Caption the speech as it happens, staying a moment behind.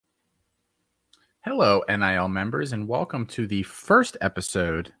Hello, NIL members, and welcome to the first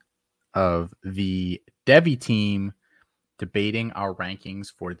episode of the Devy team debating our rankings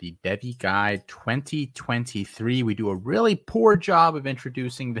for the Devy Guide 2023. We do a really poor job of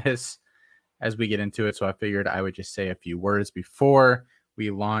introducing this as we get into it, so I figured I would just say a few words before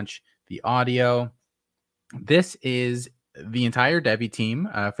we launch the audio. This is the entire Devy team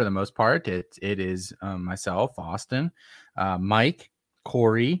for the most part. It is myself, Austin, Mike,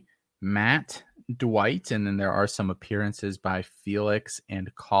 Cory, Matt, Dwight, and then there are some appearances by Felix and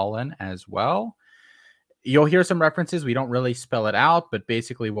Colin as well. You'll hear some references. We don't really spell it out, but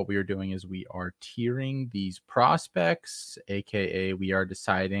basically what we are doing is we are tiering these prospects, aka we are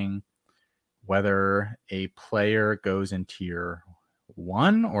deciding whether a player goes in tier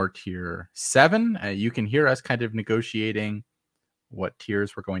 1 or tier 7. You can hear us kind of negotiating what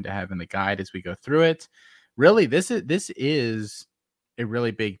tiers we're going to have in the guide as we go through it. Really, this is a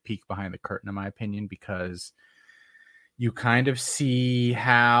really big peek behind the curtain, in my opinion, because you kind of see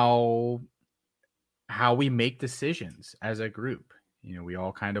how we make decisions as a group. You know, we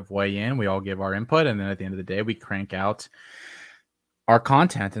all kind of weigh in, we all give our input, and then at the end of the day, we crank out our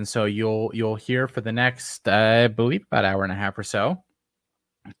content. And so you'll hear for the next, I believe, about hour and a half or so,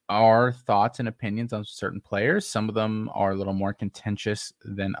 our thoughts and opinions on certain players. Some of them are a little more contentious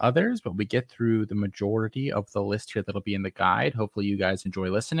than others, but we get through the majority of the list here that'll be in the guide. Hopefully you guys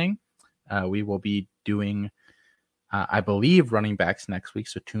enjoy listening. We will be doing, I believe, running backs next week,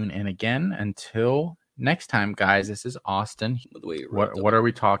 so tune in again. Until next time, guys, this is Austin. What are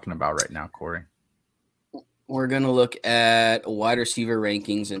we talking about right now, Cory? We're going to look at wide receiver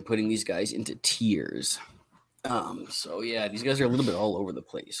rankings and putting these guys into tiers. So yeah, these guys are a little bit all over the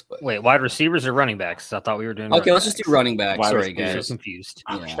place. But wait, wide receivers or running backs? I thought we were doing. Okay, let's just do running backs. Wide Sorry, guys. I'm so confused.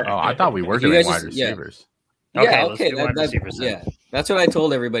 Yeah. Oh, I thought we were doing wide receivers. Yeah, let's do wide receivers. Yeah, that's what I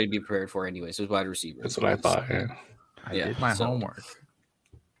told everybody to be prepared for anyway. So it's wide receivers. That's what I thought. Yeah. I did my homework.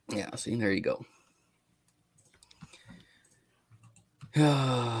 Yeah, see, there you go.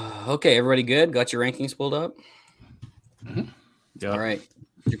 Okay, everybody good? Got your rankings pulled up? Mm-hmm. Yep. All right.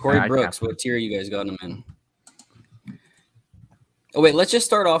 Cory Brooks, what tier you guys got him in? Oh, wait, let's just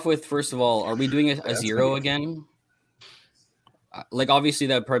start off with, first of all, are we doing a zero again? Like, obviously,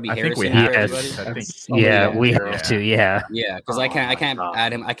 that would probably be Harrison. We have to, yeah. Yeah, because I can't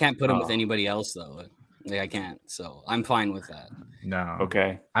add him. I can't put him with anybody else, though. Like, I can't, so I'm fine with that. No.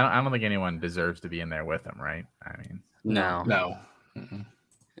 Okay. I don't think anyone deserves to be in there with him, right? I mean, no. Mm-hmm.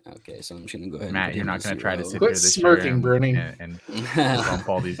 Okay, so I'm just going to go ahead Matt, you're not going to try to sit Quit here this smirking, year and bump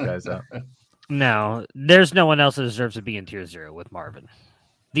all these guys up. No, there's no one else that deserves to be in tier 0 with Marvin.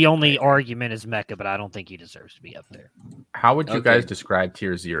 The only argument is Mecca, but I don't think he deserves to be up there. How would you guys describe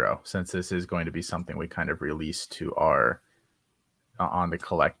tier 0, since this is going to be something we kind of release to our on the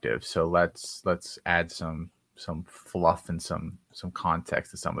collective? So let's add some fluff and some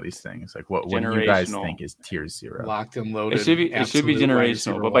context to some of these things. Like what do you guys think is tier 0? Locked and loaded. It should be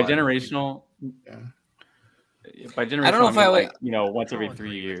generational, but by generational, by generational, I don't know if I would, once every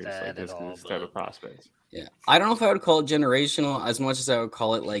 3 years, like this type of prospects. Yeah, I don't know if I would call it generational as much as I would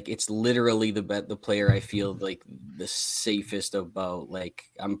call it like it's literally the player I feel like the safest about. Like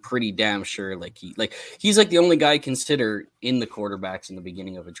I'm pretty damn sure he's like the only guy I consider in the quarterbacks in the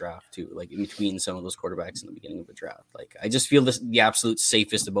beginning of a draft too. Like in between some of those quarterbacks in the beginning of a draft. Like I just feel the absolute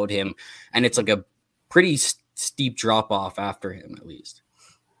safest about him, and it's like a pretty steep drop off after him at least.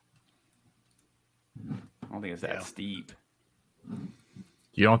 I don't think it's that steep.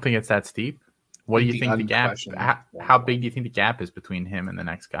 You don't think it's that steep? What do you think the gap? How big do you think the gap is between him and the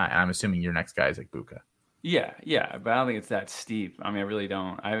next guy? I'm assuming your next guy is like Buka. Yeah, but I don't think it's that steep. I mean, I really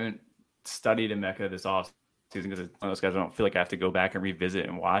don't. I haven't studied Emeka this offseason because it's one of those guys I don't feel like I have to go back and revisit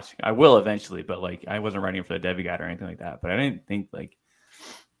and watch. I will eventually, but like I wasn't writing for the Devy Guide or anything like that. But I didn't think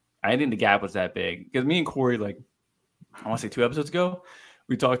the gap was that big because me and Cory, like I want to say 2 episodes ago,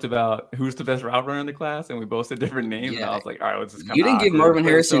 we talked about who's the best route runner in the class, and we both said different names. Yeah. And I was like, all right, let's just come. You didn't give Marvin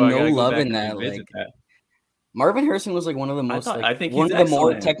Harrison no love in that. Marvin Harrison was like one of the most, I think one of the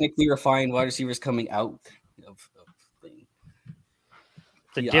more technically refined wide receivers coming out of thing.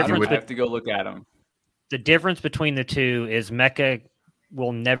 The difference, I have to go look at him. The difference between the two is Mecca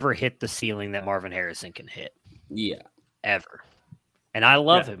will never hit the ceiling that Marvin Harrison can hit. Yeah, ever. And I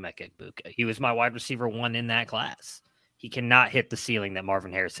love Emeka Egbuka. He was my wide receiver 1 in that class. He cannot hit the ceiling that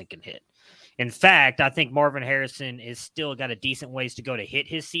Marvin Harrison can hit. In fact, I think Marvin Harrison is still got a decent ways to go to hit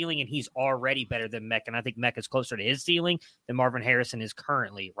his ceiling, and he's already better than Mecca. And I think Mecca's closer to his ceiling than Marvin Harrison is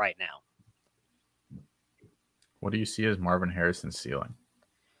currently right now. What do you see as Marvin Harrison's ceiling?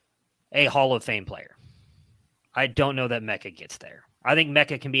 A Hall of Fame player. I don't know that Mecca gets there. I think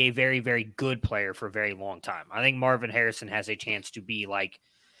Mecca can be a very, very good player for a very long time. I think Marvin Harrison has a chance to be like,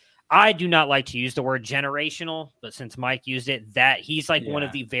 I do not like to use the word generational, but since Mike used it, that he's like one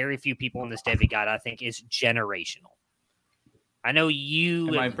of the very few people in this Devy guide I think is generational. I know you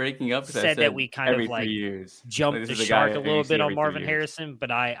Am I breaking up? said that we kind of like jumped the shark a little bit on Marvin Harrison,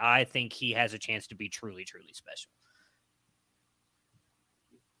 but I think he has a chance to be truly, truly special.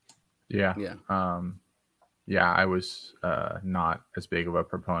 Yeah. Yeah, I was not as big of a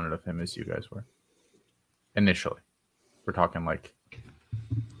proponent of him as you guys were. Initially. We're talking like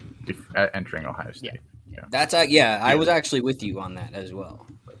entering Ohio State. Yeah. That's I was actually with you on that as well.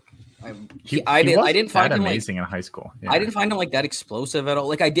 I didn't find him amazing in high school. Yeah. I didn't find him like that explosive at all.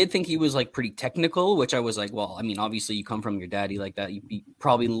 Like I did think he was like pretty technical, which I was like, well, I mean, obviously you come from your daddy like that. You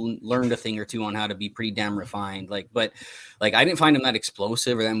probably learned a thing or two on how to be pretty damn refined. But I didn't find him that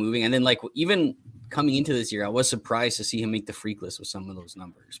explosive or that moving. And then like even coming into this year, I was surprised to see him make the freak list with some of those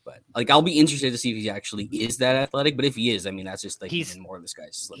numbers. But like I'll be interested to see if he actually is that athletic. But if he is, I mean, that's just like even more of this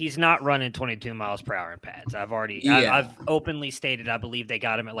guy's. He's not running 22 miles per hour in pads. I've openly stated I believe they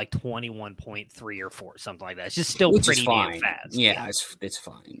got him at like 21.3 or 4, something like that. It's just still pretty damn fast. Yeah, it's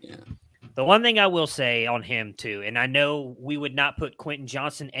fine. Yeah. The one thing I will say on him too, and I know we would not put Quentin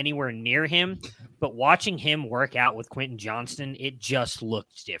Johnston anywhere near him, but watching him work out with Quentin Johnston, it just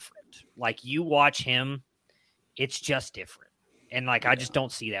looked different. Like you watch him, it's just different. And like, I just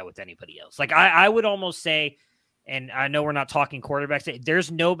don't see that with anybody else. Like I would almost say, and I know we're not talking quarterbacks,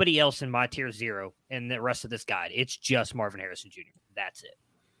 there's nobody else in my tier 0 in the rest of this guide. It's just Marvin Harrison Jr. That's it.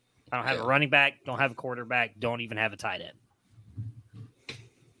 I don't have a running back, don't have a quarterback, don't even have a tight end.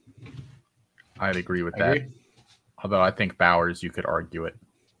 I'd agree with that. Although I think Bowers, you could argue it.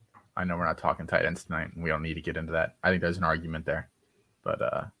 I know we're not talking tight ends tonight, and we don't need to get into that. I think there's an argument there. But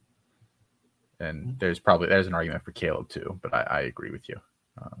and there's an argument for Caleb too, but I agree with you.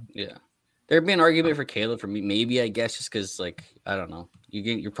 There'd be an argument for Caleb for me, maybe, I guess, just because like I don't know,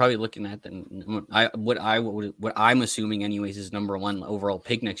 you're probably looking at what I'm assuming anyways is number 1 overall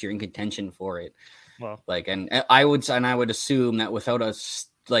pick next year in contention for it. Well, like and I would assume that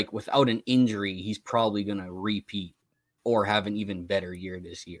without an injury, he's probably gonna repeat or have an even better year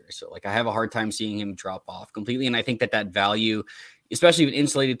this year. So like I have a hard time seeing him drop off completely, and I think that value, especially if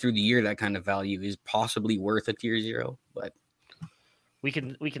insulated through the year, that kind of value is possibly worth a tier 0. But we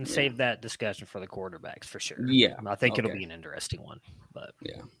can save that discussion for the quarterbacks for sure. Yeah, I think it'll be an interesting one. But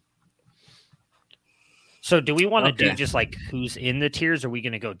yeah. So do we want to do just like who's in the tiers, or are we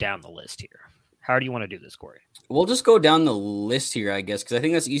going to go down the list here? How do you want to do this, Cory? We'll just go down the list here, I guess, because I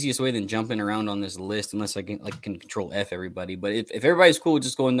think that's the easiest way than jumping around on this list, unless I can control F everybody. But if everybody's cool with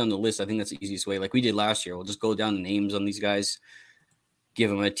just going down the list, I think that's the easiest way. Like we did last year, we'll just go down the names on these guys, give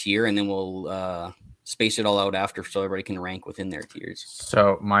them a tier, and then we'll space it all out after so everybody can rank within their tiers.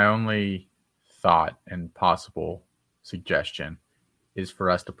 So my only thought and possible suggestion is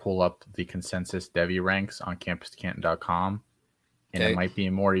for us to pull up the consensus Devy ranks on campuscanton.com. And it might be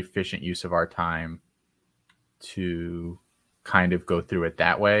a more efficient use of our time to kind of go through it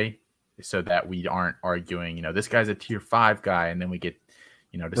that way so that we aren't arguing, this guy's a tier 5 guy. And then we get,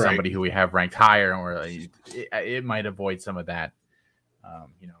 to somebody who we have ranked higher, and it might avoid some of that,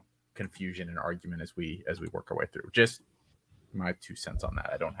 confusion and argument as we work our way through. Just my 2 cents on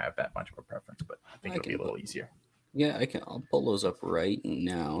that. I don't have that much of a preference, but I think it'll be a little easier. Yeah, I'll pull those up right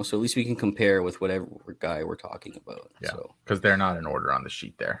now. So at least we can compare with whatever guy we're talking about. Yeah, because they're not in order on the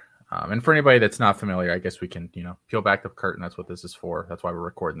sheet there. And for anybody that's not familiar, I guess we can, peel back the curtain. That's what this is for. That's why we're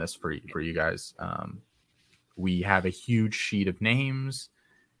recording this for you guys. We have a huge sheet of names.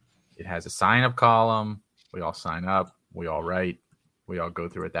 It has a sign-up column. We all sign up. We all write. We all go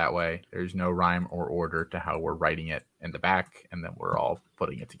through it that way. There's no rhyme or order to how we're writing it in the back, and then we're all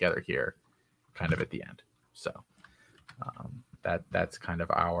putting it together here kind of at the end. So that's kind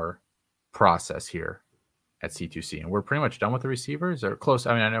of our process here at C2C. And we're pretty much done with the receivers, or close.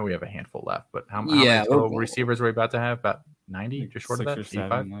 I mean, I know we have a handful left, but how many total receivers are we about to have? About 90, just short of that?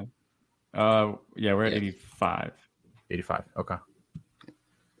 85? Yeah, we're at 85. 85, okay.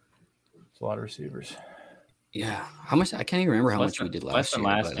 It's a lot of receivers. Yeah, how much? I can't even remember how much we did last year.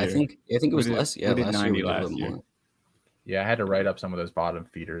 I think it was less. Yeah, we did 90 last year. Yeah, I had to write up some of those bottom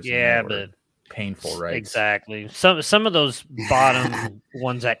feeders. Yeah, but painful, right? Exactly. Some of those bottom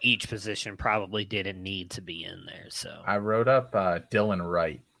ones at each position probably didn't need to be in there. So I wrote up Dylan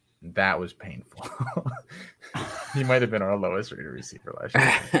Wright. That was painful. He might have been our lowest rated receiver last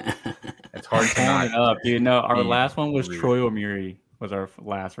year. It's hard to not up, dude. No, our last one was Troy O'Meary. was our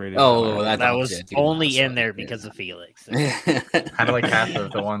last rated. Oh, that was it, dude. only in there because of Felix. Kind of like half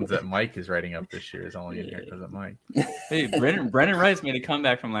of the ones that Mike is writing up this year is only in here because of Mike. Hey, Brendan Rice made a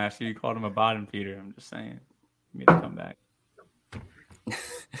comeback from last year. You called him a bottom feeder. I'm just saying, he made a comeback.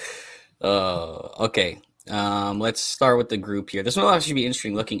 Okay. Let's start with the group here. This one will actually be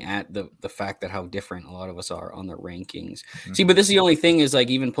interesting looking at the fact that how different a lot of us are on the rankings. Mm-hmm. See, but this is the only thing is like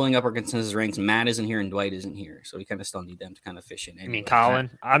even pulling up our consensus ranks, Matt isn't here and Dwight isn't here. So we kind of still need them to kind of fish in. I mean, Colin.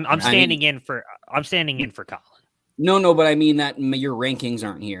 I'm standing in for Colin. No, but I mean that your rankings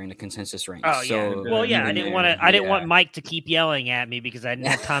aren't here in the consensus ranks. Oh, yeah. So, Well, yeah, I didn't want Mike to keep yelling at me because I didn't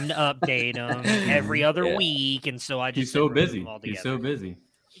have time to update him every other week, and so I just He's so busy. He's so busy.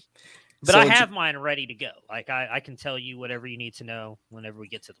 But I have mine ready to go. Like I can tell you whatever you need to know whenever we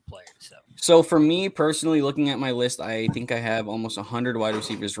get to the players. So for me personally, looking at my list, I think I have almost 100 wide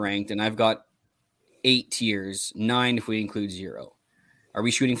receivers ranked, and I've got 8 tiers, 9 if we include 0. Are we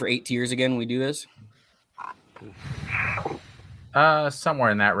shooting for 8 tiers again when we do this?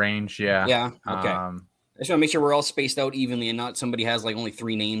 Somewhere in that range, yeah. Yeah. Okay. I just want to make sure we're all spaced out evenly and not somebody has like only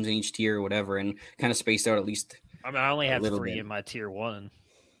 3 names in each tier or whatever, and kind of spaced out at least. I mean, I only have 3 in my tier 1.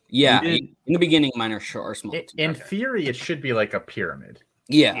 Yeah, in the beginning, mine are short or small. In theory, it should be like a pyramid.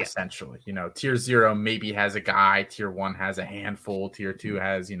 Yeah, essentially. tier 0 maybe has a guy. Tier 1 has a handful. Tier 2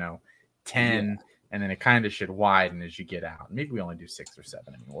 has 10, and then it kind of should widen as you get out. Maybe we only do 6 or 7.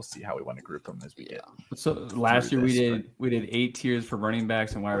 I mean, we'll see how we want to group them as we get. So last year we did 8 tiers for running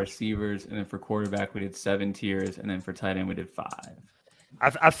backs and wide receivers, and then for quarterback we did 7 tiers, and then for tight end we did 5.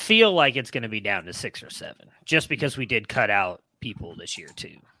 I feel like it's going to be down to 6 or 7, just because we did cut out people this year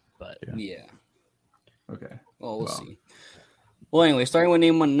too. But yeah. Okay. Well, we'll see. Well, anyway, starting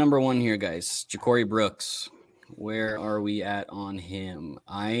with number 1 here, guys. Cory Brooks. Where are we at on him?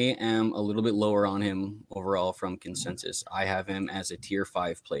 I am a little bit lower on him overall from consensus. I have him as a tier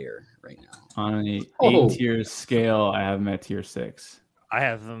 5 player right now. On an 8-tier scale, I have him at tier 6. I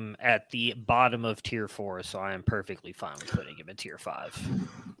have him at the bottom of tier 4, so I am perfectly fine with putting him in tier 5.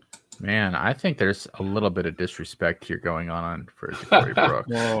 Man, I think there's a little bit of disrespect here going on for Cory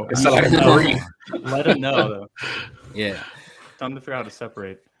Brooks. Whoa, it's like agree. Let him know, though. Yeah. Time to figure out how to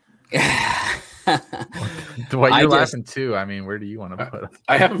separate. Dwight, you're laughing too. I mean, where do you want to put him?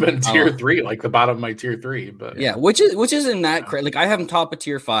 I haven't been tier 3, like the bottom of my tier 3, but yeah, which isn't that crazy. Like I have him top of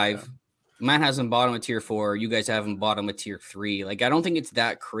tier 5. Matt has him bottom of tier 4. You guys have him bottom of tier 3. Like I don't think it's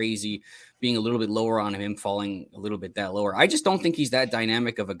that crazy being a little bit lower on him falling a little bit that lower. I just don't think he's that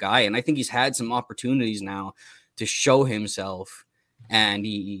dynamic of a guy, and I think he's had some opportunities now to show himself, and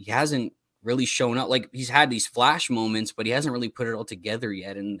he hasn't really shown up. Like he's had these flash moments, but he hasn't really put it all together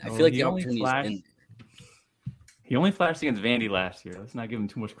yet. And I feel like the opportunity. He only flashed against Vandy last year. Let's not give him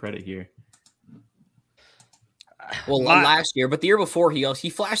too much credit here. Well, last year, but the year before he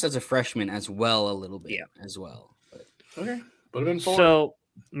flashed as a freshman as well a little bit as well. But. Okay, put him in 4. So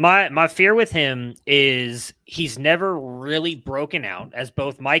my fear with him is he's never really broken out. As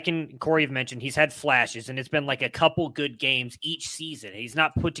both Mike and Cory have mentioned, he's had flashes, and it's been like a couple good games each season. He's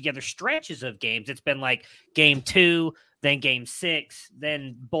not put together stretches of games. It's been like game 2, then game 6,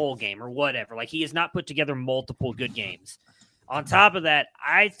 then bowl game or whatever. Like he has not put together multiple good games. On top of that,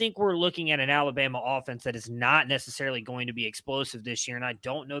 I think we're looking at an Alabama offense that is not necessarily going to be explosive this year, and I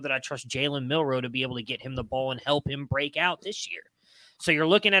don't know that I trust Jalen Milroe to be able to get him the ball and help him break out this year. So you're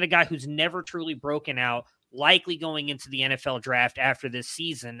looking at a guy who's never truly broken out, likely going into the NFL draft after this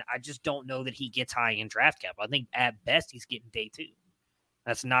season. I just don't know that he gets high in draft cap. I think at best he's getting day 2.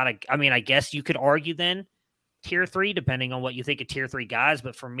 That's not I mean, I guess you could argue then tier 3, depending on what you think of tier 3 guys.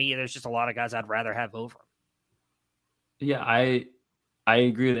 But for me, there's just a lot of guys I'd rather have over him. Yeah, I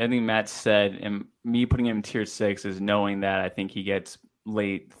agree with everything Matt said, and me putting him in tier 6 is knowing that I think he gets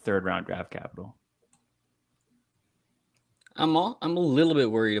late 3rd round draft capital. I'm a little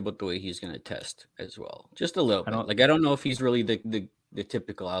bit worried about the way he's going to test as well, just a little bit. I don't know if he's really the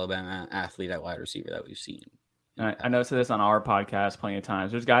typical Alabama athlete at wide receiver that we've seen. I know I said this on our podcast plenty of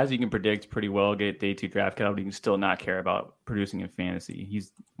times. There's guys you can predict pretty well, get day 2 draft capital, but you can still not care about producing in fantasy.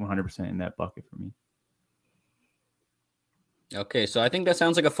 He's 100% in that bucket for me. Okay, so I think that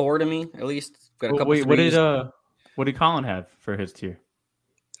sounds like a 4 to me, at least. Got a couple wait, what did Colin have for his tier?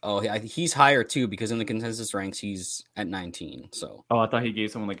 Oh, he's higher too because in the consensus ranks he's at 19. So. Oh, I thought he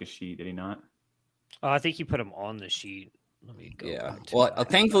gave someone like a sheet. Did he not? I think you put him on the sheet. Let me go. Yeah. Well,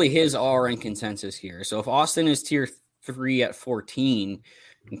 thankfully his are in consensus here. So if Austin is tier 3 at 14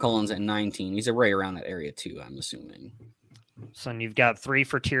 and Colin's at 19, he's right around that area too, I'm assuming. So you've got 3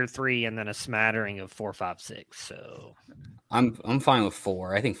 for tier 3 and then a smattering of 4, 5, 6. So I'm fine with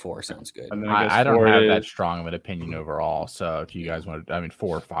 4. I think 4 sounds good. And then I don't have that strong of an opinion overall. So if you guys want to,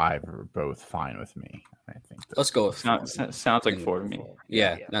 4 or 5 are both fine with me. I think let's go with 4. Sounds like 4 to me.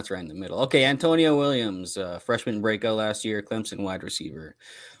 Yeah, that's right in the middle. Okay, Antonio Williams, freshman breakout last year, Clemson wide receiver.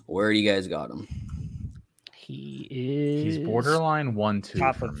 Where do you guys got him? He's borderline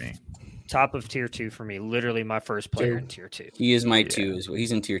 1-2 for me. Top of tier 2 for me. Literally my first player in tier 2. He is my 2 as well.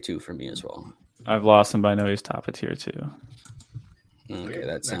 He's in tier 2 for me as well. I've lost him, but I know he's top of tier 2. Okay,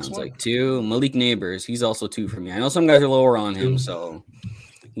 that sounds like 2. Malik Neighbors, he's also 2 for me. I know some guys are lower on him, so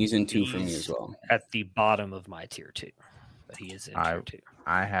he's in 2 for me as well. At the bottom of my tier 2, but he is in tier 2.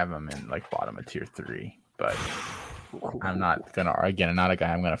 I have him in bottom of tier 3, but I'm not gonna. Again, not a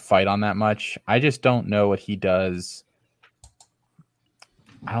guy I'm gonna fight on that much. I just don't know what he does.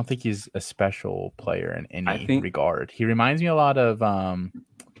 I don't think he's a special player in any regard. He reminds me a lot of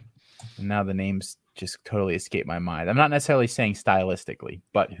now the names just totally escape my mind. I'm not necessarily saying stylistically,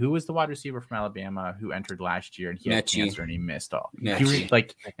 but who was the wide receiver from Alabama who entered last year and he had cancer and he missed all?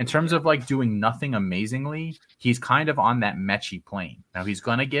 In terms of doing nothing amazingly, he's kind of on that Mechie plane. Now he's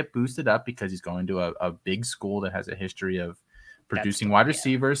going to get boosted up because he's going to a big school that has a history of producing wide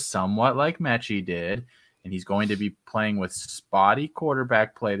receivers, somewhat like Mechie did. And he's going to be playing with spotty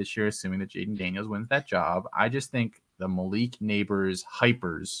quarterback play this year, assuming that Jaden Daniels wins that job. I just think the Malik Neighbors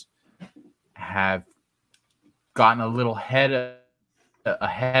hypers have gotten a little ahead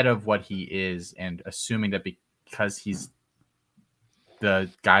of what he is, and assuming that because he's the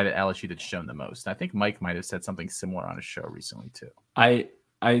guy at LSU that's shown the most. I think Mike might have said something similar on a show recently too. I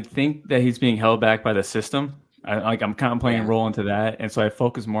think that he's being held back by the system. I'm kind of playing a role into that, and so I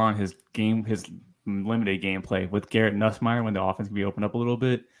focus more on his game, his limited gameplay with Garrett Nussmeier when the offense can be opened up a little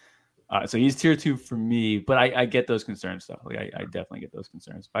bit. So he's tier 2 for me, but I get those concerns though. I definitely get those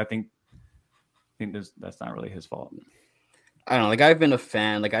concerns, but I think that's not really his fault. I don't know. I've been a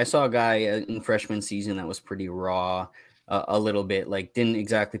fan. I saw a guy in freshman season that was pretty raw a little bit. Didn't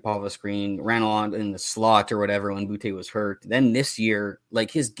exactly pop off the screen, ran on in the slot or whatever when Butte was hurt. Then this year,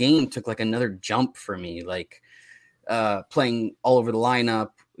 his game took another jump for me. Playing all over the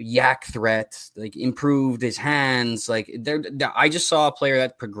lineup, yak threat, improved his hands. I just saw a player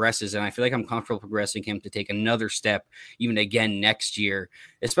that progresses, and I feel I'm comfortable progressing him to take another step even again next year,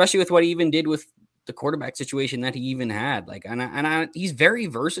 especially with what he even did with the quarterback situation that he even had. He's very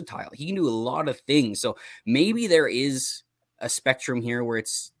versatile. He can do a lot of things. So maybe there is a spectrum here where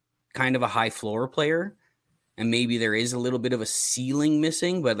it's kind of a high floor player, and maybe there is a little bit of a ceiling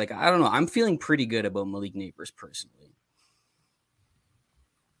missing, but I don't know. I'm feeling pretty good about Malik Neighbors personally.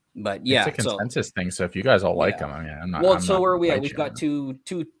 But yeah, it's a consensus thing. So if you guys all like him, I'm not. Well, where are we at? We've got two.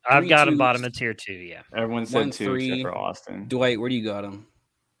 I've got him bottom of tier 2. Yeah, everyone said 2 except for Austin. Dwight, where do you got him?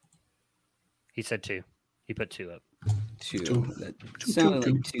 He said 2. He put 2 up. 2. That sounded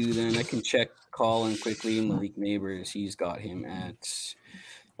like 2. Then I can check Colin quickly. Malik Neighbors, he's got him at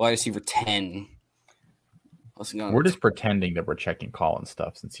wide receiver 10. We're just pretending that we're checking Colin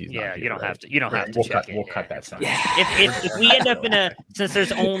stuff since he's not here. You don't have to. You don't have to check it. We'll cut that sound. Yeah. If we end up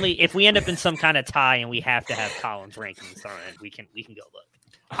if we end up in some kind of tie and we have to have Colin's rankings on it, we can go look.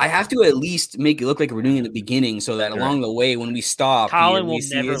 I have to at least make it look like we're doing it in the beginning so that along the way when we stop, Colin will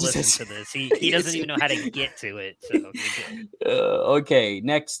never listen to this. He doesn't even know how to get to it. So okay,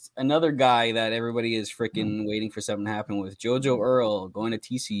 next, another guy that everybody is freaking waiting for something to happen with, JoJo Earl going to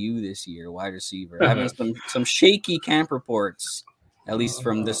TCU this year, wide receiver. Having some shaky camp reports, at least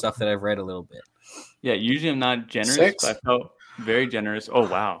from the stuff that I've read a little bit. Yeah, usually I'm not generous, 6? but I felt very generous. Oh,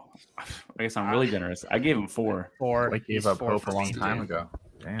 wow. I guess I'm really generous. I gave him 4. I gave up hope a long time ago.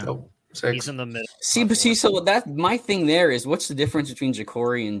 Damn. Oh, 6. He's in the middle. See, so that my thing there is, what's the difference between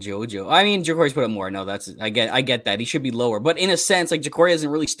Jacory and JoJo? I mean, Jacory's put up more. No, I get that. He should be lower, but in a sense, Jacory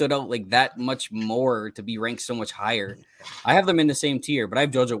hasn't really stood out that much more to be ranked so much higher. I have them in the same tier, but I have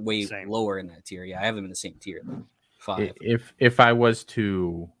JoJo way lower in that tier. Yeah, I have them in the same tier. 5. If I was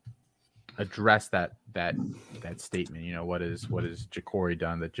to address that statement, what is Jacory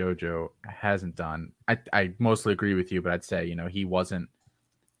done that JoJo hasn't done? I mostly agree with you, but I'd say he wasn't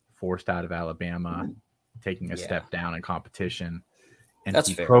forced out of Alabama, taking a step down in competition, and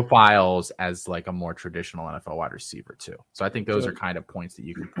he profiles as a more traditional NFL wide receiver too. So I think those are kind of points that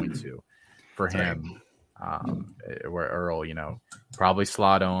you can point to for him. Where Earl, probably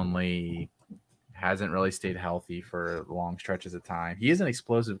slot only, hasn't really stayed healthy for long stretches of time. He is an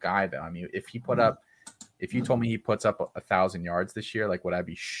explosive guy though. I mean, if you told me he puts up 1,000 yards this year, would I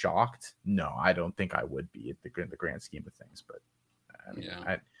be shocked? No, I don't think I would be in the grand scheme of things. But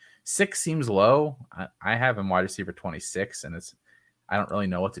 6 seems low. I have him wide receiver 26, and I don't really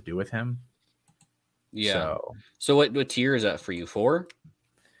know what to do with him. Yeah. So what tier is that for you? 4?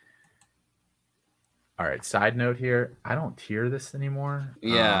 All right. Side note here: I don't tier this anymore.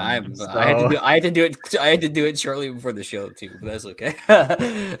 Yeah, I had to do it. I had to do it shortly before the show too, but that's okay.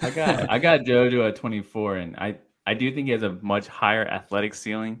 I got JoJo at 24, and I do think he has a much higher athletic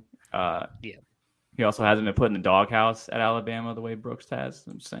ceiling. Yeah. He also hasn't been put in the doghouse at Alabama the way Brooks has.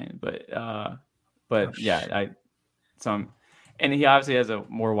 I'm saying, but yeah, and he obviously has a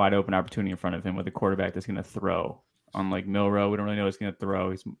more wide open opportunity in front of him with a quarterback that's going to throw. Unlike Milroe, we don't really know what's going to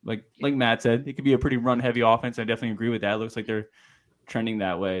throw. He's like Matt said, it could be a pretty run heavy offense. I definitely agree with that. It looks like they're trending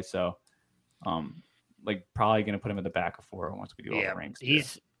that way. So, probably going to put him in the back of 4 once we do all the ranks.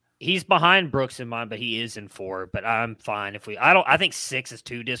 He's behind Brooks in mine, but he is in 4. But I'm fine if I think 6 is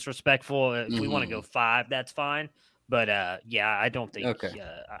too disrespectful. If we want to go 5, that's fine. But I don't think. Okay.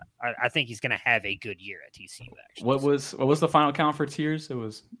 I think he's going to have a good year at TCU. Actually, what was the final count for tiers? It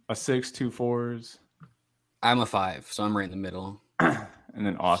was a 6, 2 4s. I'm a 5, so I'm right in the middle. And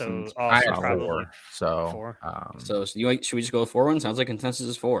then Austin. So I have 4. 4. So should we just go 4 1? Sounds like consensus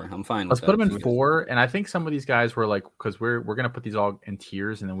is 4. I'm fine. Let's put them in 4. And I think some of these guys were like, because we're gonna put these all in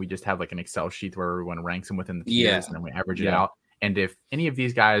tiers, and then we just have like an Excel sheet where everyone ranks them within the tiers, and then we average it out. And if any of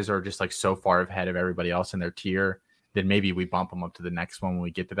these guys are just like so far ahead of everybody else in their tier, then maybe we bump them up to the next one when we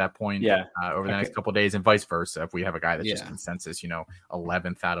get to that point. Over the next couple of days, and vice versa. If we have a guy that's just consensus,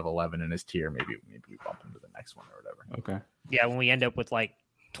 11th out of 11 in his tier, maybe we bump him to the next one or whatever. Okay. Yeah, when we end up with like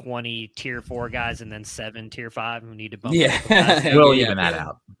 20 tier 4 guys and then 7 tier 5, we need to bump. We'll even that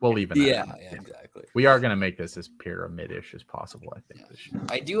out. We'll even that out. Yeah, exactly. We are going to make this as pyramid-ish as possible, I think. This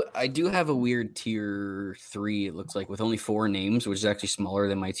year. I do have a weird tier 3. It looks like with only 4 names, which is actually smaller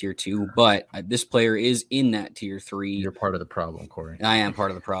than my tier 2. But this player is in that tier 3. You're part of the problem, Cory. I am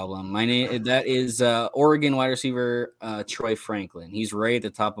part of the problem. My name that is Oregon wide receiver Troy Franklin. He's right at the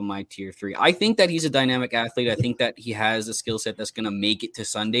top of my tier 3. I think that he's a dynamic athlete. I think that he has a skill set that's going to make it to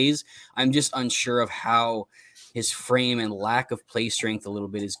Sundays. I'm just unsure of how his frame and lack of play strength a little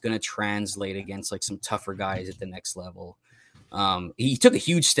bit is going to translate against like some tougher guys at the next level. He took a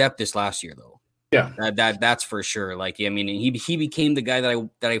huge step this last year though. Yeah, that's for sure. Like, I mean, he became the guy that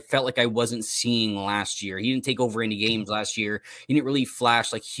I felt like I wasn't seeing last year. He didn't take over any games last year. He didn't really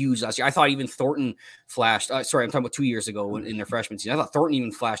flash like huge last year. I thought even Thornton flashed. Sorry, I'm talking about 2 years ago in their freshman season. I thought Thornton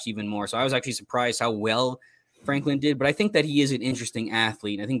even flashed even more. So I was actually surprised how well Franklin did. But I think that he is an interesting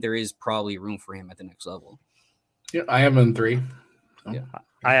athlete. And I think there is probably room for him at the next level. Yeah, I have him in 3. Yeah,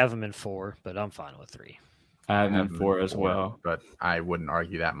 I have him in 4, but I'm fine with 3. I have him in 4 as well, but I wouldn't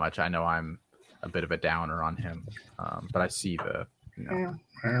argue that much. I know I'm a bit of a downer on him, but I see the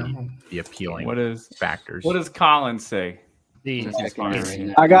appealing factors. What does Colin say?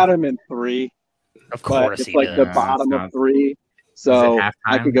 I got him in 3. Of course, it's like the bottom of 3, so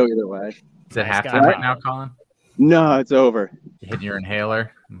I could go either way. Is it halftime right now, Colin? No, it's over. You hitting your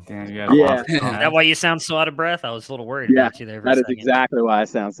inhaler? Yeah. Is that why you sound so out of breath? I was a little worried about you there. That is exactly why I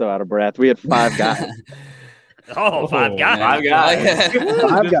sound so out of breath. We had 5 guys. 5 guys. 5 guys.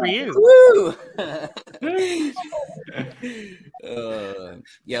 Good for you. Woo!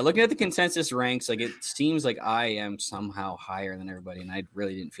 Looking at the consensus ranks, like it seems like I am somehow higher than everybody, and I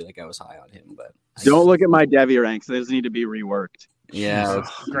really didn't feel like I was high on him. But don't look at my Devy ranks; those need to be reworked. Yeah,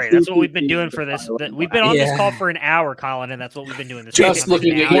 great. That's what we've been doing for this. We've been on this call for an hour, Colin, and that's what we've been doing. Just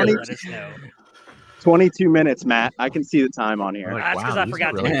looking at you. 22 minutes, Matt. I can see the time on here. That's because I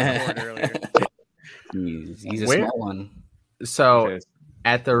forgot to record earlier. He's a small one. So,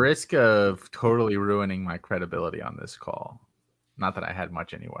 at the risk of totally ruining my credibility on this call, not that I had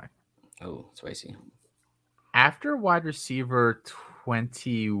much anyway. Oh, spicy. After wide receiver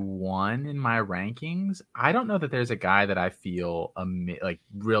 21 in my rankings, I don't know that there's a guy that I feel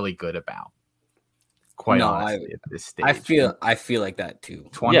really good about. Quite honestly, at this stage, I feel like that too.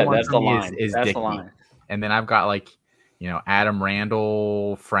 21 that's the line. Is that's Dickey. The line. And then I've got Adam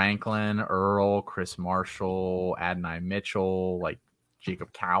Randall, Franklin, Earl, Chris Marshall, Adonai Mitchell, like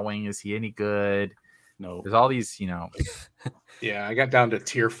Jacob Cowing. Is he any good? No. There's all these, Yeah, I got down to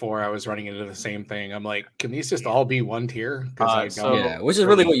tier 4. I was running into the same thing. I'm like, can these just all be one tier? Which is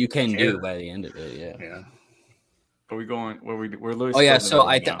really what you can do by the end of it. Yeah. Are we going? We're losing. Oh yeah. So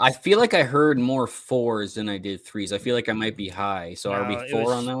I feel like I heard more 4s than I did 3s. I feel like I might be high. So are we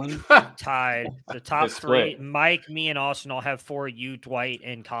 4 on that one? Tied. The top 3. Mike, me, and Austin all have 4. You, Dwight,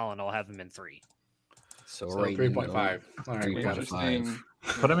 and Colin all have them in 3. So 3.5. All right, 3.5.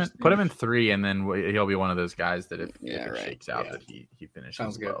 Put him in 3, and then he'll be one of those guys that if it shakes out that he finishes.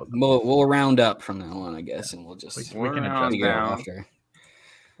 Sounds good. We'll round up from now on, I guess, and we'll just we can adjust down. after.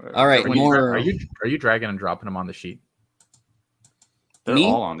 All right, Are you dragging and dropping them on the sheet? They're Me?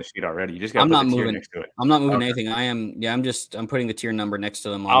 all on the sheet already. You just got to I'm put not the tier moving. next to it. I'm not moving anything. I'm putting the tier number next to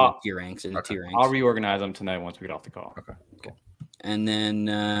them on the tier ranks and the tier ranks. I'll reorganize them tonight once we get off the call. Okay. Cool. And then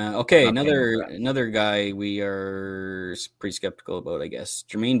another guy we are pretty skeptical about, I guess.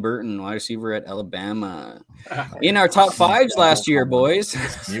 Jermaine Burton, wide receiver at Alabama, in our top fives last year, boys.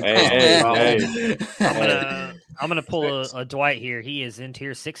 Hey. I'm gonna pull a Dwight here. He is in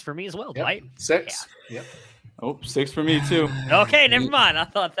tier 6 for me as well. Yep. Dwight 6. Yep. Oh, 6 for me too. Okay, never mind. I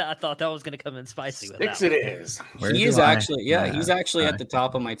thought that was gonna come in spicy with 6 that. it is. He's actually at the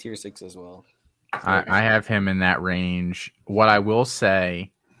top of my tier 6 as well. I have him in that range. What I will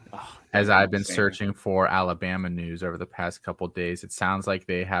say, as I've been searching for Alabama news over the past couple of days, it sounds like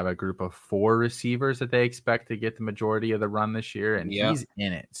they have a group of 4 receivers that they expect to get the majority of the run this year, and he's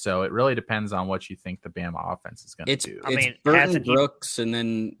in it. So it really depends on what you think the Bama offense is going to do. It's Burton, Brooks, and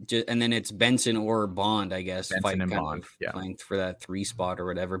then it's Benson or Bond, I guess. Benson and Bond, fighting for that 3 spot or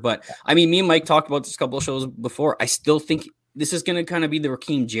whatever. But I mean, me and Mike talked about this a couple of shows before. I still think this is going to kind of be the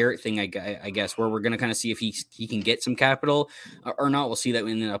Raheem Jarrett thing, I guess, where we're going to kind of see if he can get some capital or not. We'll see that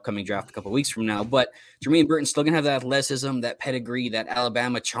in the upcoming draft a couple of weeks from now. But Jermaine Burton's still going to have that athleticism, that pedigree, that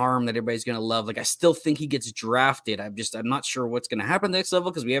Alabama charm that everybody's going to love. Like, I still think he gets drafted. I'm not sure what's going to happen next level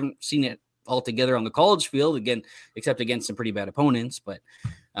because we haven't seen it all together on the college field again, except against some pretty bad opponents. But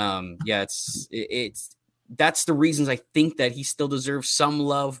that's the reasons I think that he still deserves some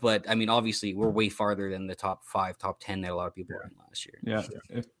love. But I mean, obviously, we're way farther than the top 5, top 10 that a lot of people were in last year. Yeah.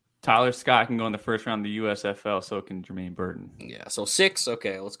 If Tyler Scott can go in the first round of the USFL, so can Jermaine Burton. Yeah. So 6.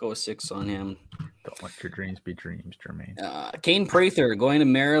 Okay, let's go with 6 on him. Don't let your dreams be dreams, Jermaine. Kane Prather going to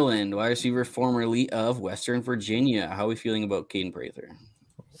Maryland, wide receiver formerly of Western Virginia. How are we feeling about Kane Prather?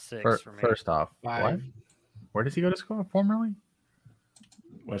 6 for me. First off, 5. what? Where does he go to school formerly?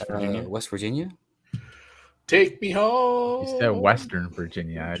 West Virginia. West Virginia? Take me home. You said Western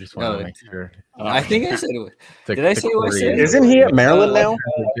Virginia. I just want to make sure. I think I said it. Did I say Western? Isn't he at Maryland now?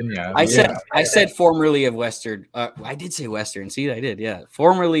 Virginia. I said formerly of Western. I did say Western. See, I did. Yeah,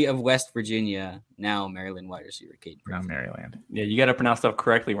 formerly of West Virginia. Now Maryland wide receiver Kate. Now Maryland. Yeah, you got to pronounce stuff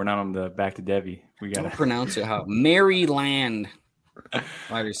correctly. We're not on the back to Devy. We got to pronounce it how Maryland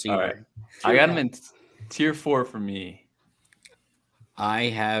wide receiver. All right. I got him in tier 4 for me. I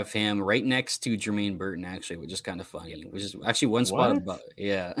have him right next to Jermaine Burton, actually, which is kind of funny. Which is actually one spot above.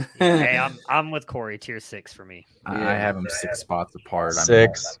 Yeah. Hey, I'm with Cory. Tier 6 for me. I have him 6 spots apart.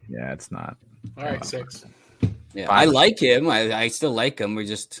 6. It's not. All right, 6. Yeah, I like him. I still like him. I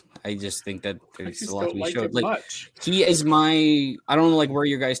just think that there's a lot to be showed. Like, he is my. I don't know like where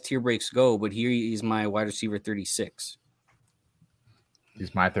your guys' tier breaks go, but here he's my wide receiver 36.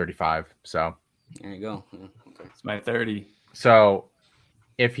 He's my 35. So there you go. Okay. It's my 30. So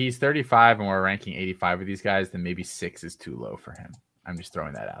if he's 35 and we're ranking 85 of these guys, then maybe 6 is too low for him. I'm just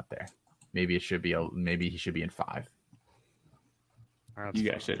throwing that out there. Maybe he should be in 5.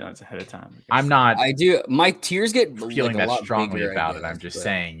 You guys should have done this ahead of time. I'm not. I do. My tiers get feeling like, that strongly bigger, about it. I'm just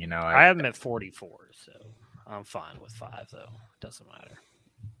saying, I have him at 44, so I'm fine with 5 though. Doesn't matter.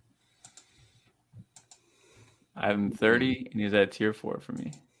 I have him 30, and he's at tier 4 for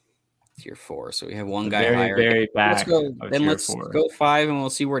me. Tier 4. So we have one guy very, higher. very back. Let's go 5, and we'll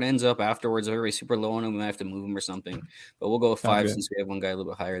see where it ends up afterwards. If everybody's super low on him, we might have to move him or something. But we'll go with 5 since we have one guy a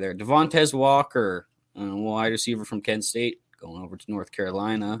little bit higher there. Devontae Walker, wide receiver from Kent State, going over to North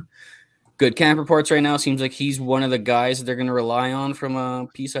Carolina. Good camp reports right now. Seems like he's one of the guys that they're going to rely on from a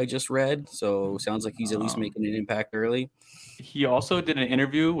piece I just read. So sounds like he's at least making an impact early. He also did an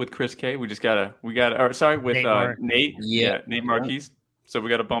interview with Chris K. With Nate. Yeah, Nate Marquise. So we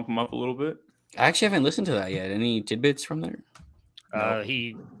got to bump him up a little bit. I actually haven't listened to that yet. Any tidbits from there?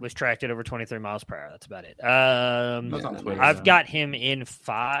 He was tracked at over 23 miles per hour. That's about it. I've got him in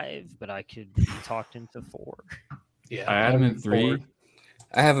 5, but I could be talked into 4. Yeah, I had him in 3.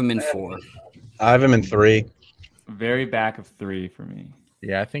 I have him in 4. I have him in 3. Very back of 3 for me.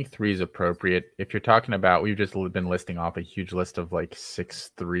 Yeah, I think 3 is appropriate. If you're talking about, we've just been listing off a huge list of like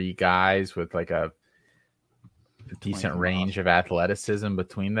 6'3" guys with like a decent range of athleticism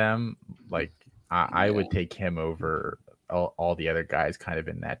between them. Like I would take him over all the other guys kind of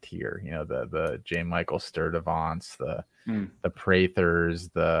in that tier. The J. Michael Sturdivants, the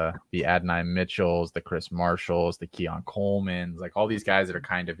Prathers, the Adonai Mitchells, the Chris Marshalls, the Keon Colemans, like all these guys that are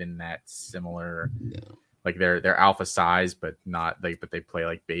kind of in that similar, like they're alpha size, but not like, but they play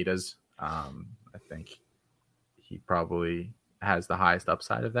like betas. I think he probably has the highest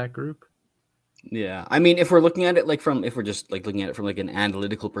upside of that group. Yeah, I mean, if we're looking at it if we're just like looking at it from like an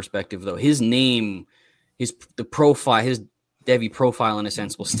analytical perspective, though, his name, the profile, his Devy profile in a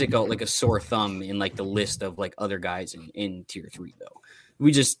sense will stick out like a sore thumb in like the list of like other guys in tier 3 though.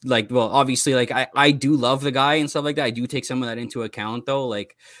 We just like, well, obviously like I do love the guy and stuff like that. I do take some of that into account though,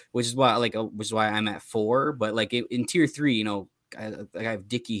 like which is why I'm at 4. But like in tier 3, you know, I have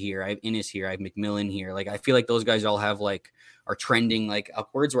Dickey here, I have Innes here, I have McMillan here. Like I feel like those guys all have like are trending like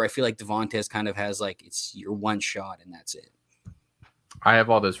upwards, where I feel like Devontae kind of has like it's your one shot and that's it. I have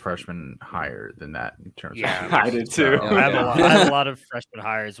all those freshmen higher than that in terms of I did too. So, I have a lot of freshmen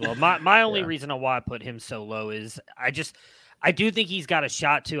higher as well. My only reason on why I put him so low is I do think he's got a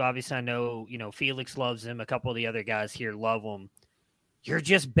shot too. Obviously, I know, you know, Felix loves him. A couple of the other guys here love him. You're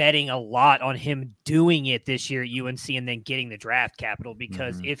just betting a lot on him doing it this year at UNC and then getting the draft capital,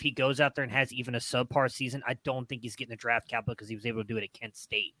 because if he goes out there and has even a subpar season, I don't think he's getting the draft capital because he was able to do it at Kent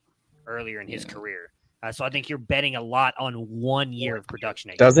State earlier in his career. So I think you're betting a lot on 1 year of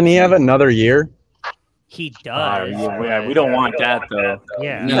production. Doesn't he have another year? He does. We don't want that though.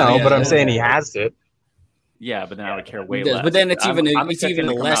 Yeah. No, but I'm saying he has it. Yeah, but then I would care way less. But then it's I'm even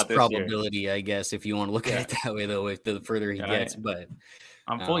a less this probability, I guess, if you want to look at it that way, though, if the further he gets. But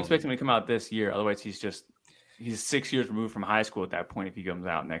I'm fully expecting him to come out this year. Otherwise, he's 6 years removed from high school at that point if he comes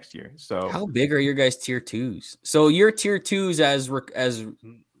out next year. So how big are your guys' tier 2s? So your tier 2s as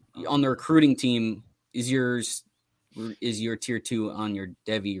on the recruiting team is your tier 2 on your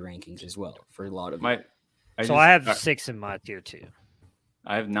Devy rankings as well for a lot of I have 6 in my tier 2.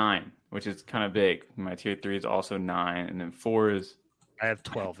 I have 9, which is kind of big. My tier 3 is also 9, and then 4 is I have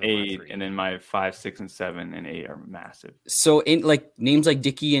 12, 8, and then my 5, 6, and 7 and 8 are massive. So in like names like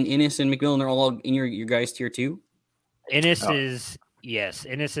Dickey and Innes and McMillan are all in your guys' tier 2. Innes is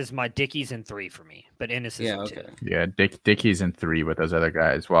Innes is my Dickey's in 3 for me, but Innes is in 2. Yeah, Dickey's in 3 with those other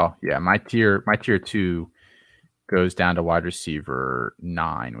guys. Well, yeah, my tier 2 goes down to wide receiver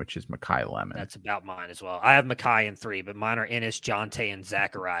 9, which is Mekhi Lemon. That's about mine as well. I have Mekhi in 3, but mine are Innes, Jonte, and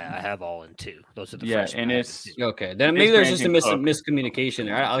Zachariah. I have all in 2. Those are the freshmen. Innes. Okay, then maybe there's just a miscommunication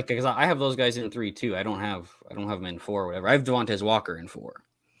there. Because I have those guys in 3 too. I don't have them in 4 or whatever. I have Devontae Walker in 4.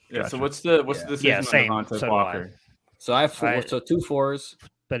 Yeah. Gotcha. So what's the decision same. on Devontae So Walker? So I have 4. So 2 4s.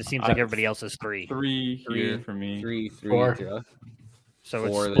 But it seems like everybody else is 3. 3 here for me. 3, 4. Yeah. So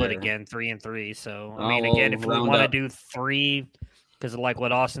it's 4 split there. again, 3 and 3. So I mean, again, if we want to do 3, because like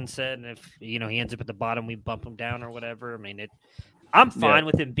what Austin said, and if he ends up at the bottom, we bump him down or whatever. I mean, I'm fine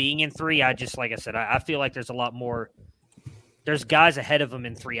with him being in 3. I just, like I said, I feel like there's a lot more. There's guys ahead of him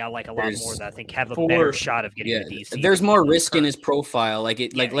in 3. I like a lot more that I think have a better shot of getting the DC. There's more risk in his profile. Like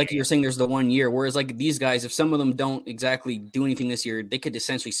you're saying, there's the 1 year. Whereas like these guys, if some of them don't exactly do anything this year, they could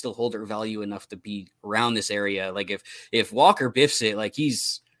essentially still hold their value enough to be around this area. Like if Walker biffs it, like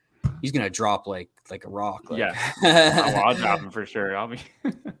he's gonna drop like a rock. Like. Yeah, I'll drop him for sure. I'll be.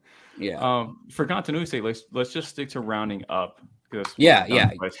 For continuity's sake, let's just stick to rounding up.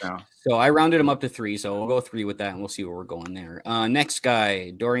 So I rounded him up to 3, so we'll go 3 with that, and we'll see where we're going there. Next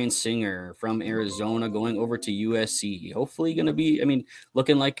guy, Dorian Singer from Arizona, going over to USC. Hopefully going to be,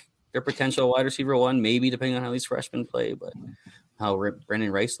 looking like their potential wide receiver 1, maybe depending on how these freshmen play, but how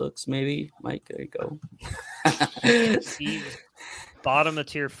Brendan Rice looks, maybe. Mike, there you go. Bottom of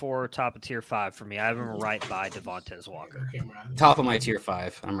tier 4, top of tier 5 for me. I have him right by Devontae Walker. Top of my tier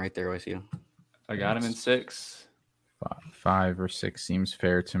 5. I'm right there with you. I got him in 6. 5 or 6 seems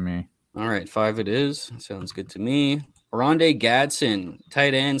fair to me. All right, 5 it is. Sounds good to me. Rondé Gadsden,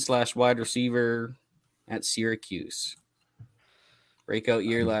 tight end / wide receiver at Syracuse. Breakout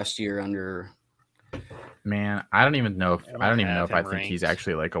year last year under. Man, I don't even know if I think he's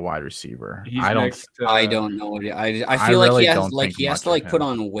actually like a wide receiver. I don't know. I feel like he has to put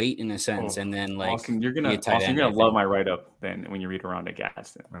on weight in a sense, and then like Austin, you're gonna love my write up then when you read Rondé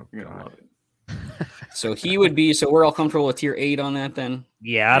Gadsden. You're gonna love it. So he would be. So we're all comfortable with tier 8 on that then.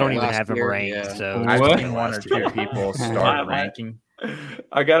 Yeah, I don't even have him ranked. Yeah. So I've seen 1 or 2 people start ranking.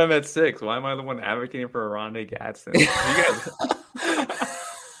 I got him at 6. Why am I the one advocating for Rondé Gadsden? You guys.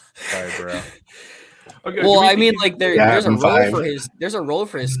 Sorry, bro. Okay, well, there's a role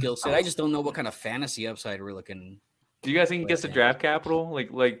for his skill set. I just don't know what kind of fantasy upside we're looking. Do you guys think he gets the draft capital?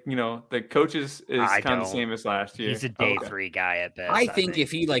 The coaches is kind of the same as last year. He's a day 3 guy at best. I think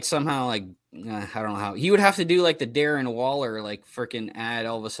if he somehow I don't know how he would have to do the Darren Waller freaking add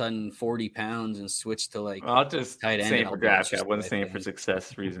all of a sudden 40 pounds and switch to I'll just tight end. Same for draft. I wasn't saying for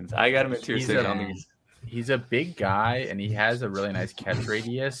success reasons. I got him at tier 6. He's a big guy and he has a really nice catch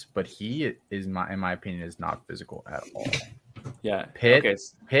radius, but he is in my opinion is not physical at all. Yeah,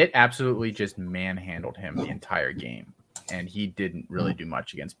 Pitt absolutely just manhandled him the entire game, and he didn't really do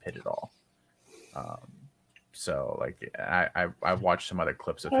much against Pitt at all. So like I've watched some other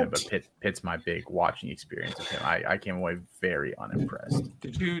clips of him, but Pitt's my big watching experience of him. I came away very unimpressed.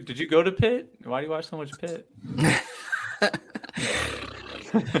 Did you go to Pitt? Why do you watch so much Pitt?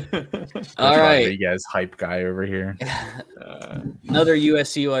 All right, you guys hype guy over here. Another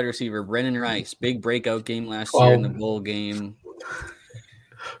USC wide receiver, Brennan Rice, big breakout game last year in the bowl game.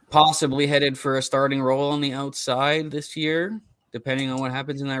 Possibly headed for a starting role on the outside this year, depending on what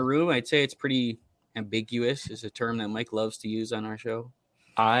happens in that room. I'd say it's pretty ambiguous, is a term that Mike loves to use on our show.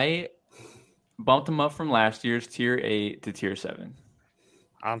 I bumped him up from last year's tier 8 to tier 7.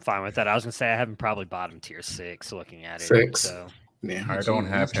 I'm fine with that. I was gonna say I haven't probably bottom tier 6 looking at it. 6. So Yeah, I don't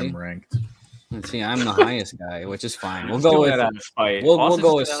have him ranked. Let's see, I'm the highest guy, which is fine. We'll go with we'll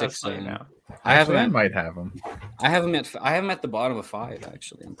go with 6 now. I might have him. I have him at the bottom of 5.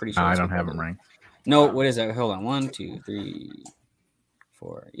 Actually, I'm pretty sure. I don't have him ranked. No, what is that? Hold on, 1, 2, 3,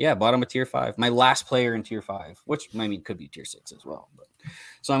 4. Yeah, bottom of tier 5. My last player in tier 5, which I mean could be tier 6 as well. But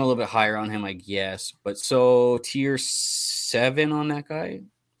so I'm a little bit higher on him, I guess. But so tier 7 on that guy.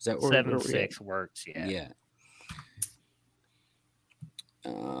 Is that 7-6 works? Yeah. Yeah.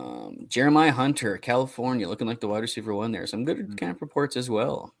 Jeremiah Hunter, California, looking like the wide receiver 1 there. Some good camp reports as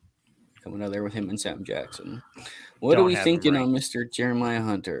well coming out there with him and Sam Jackson. What are we thinking on Mr. Jeremiah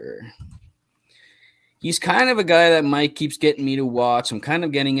Hunter? He's kind of a guy that Mike keeps getting me to watch. I'm kind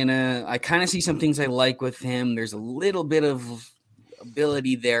of I kind of see some things I like with him. There's a little bit of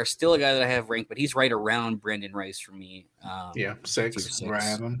ability there. Still a guy that I have ranked, but he's right around Brendan Rice for me. 6. Where I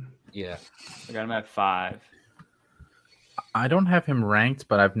have him. Yeah. I got him at 5. I don't have him ranked,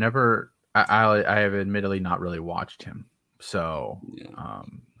 but I've never. I have admittedly not really watched him, so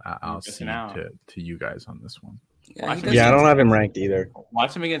I'll see to you guys on this one. Yeah, I don't have him ranked either.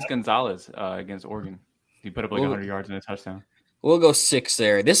 Watch him against Gonzalez against Oregon. He put up like 100 yards and a touchdown. We'll go 6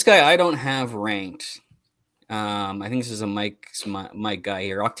 there. This guy I don't have ranked. I think this is a Mike guy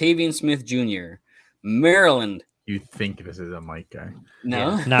here. Octavian Smith Jr., Maryland. You think this is a Mike guy?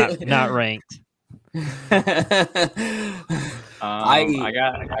 No, yeah, not ranked. I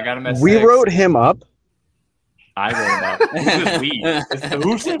got him at 6. We wrote him up. I wrote him up. This is we.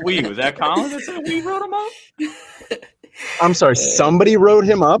 Who said we? Was that Colin that said we wrote him up? I'm sorry. Somebody wrote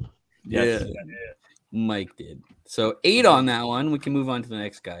him up. Yes. Yeah. Mike did. So 8 on that one. We can move on to the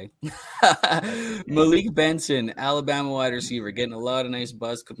next guy. Malik Benson, Alabama wide receiver, getting a lot of nice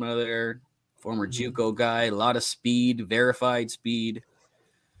buzz coming out of there. Former JUCO guy, a lot of speed, verified speed.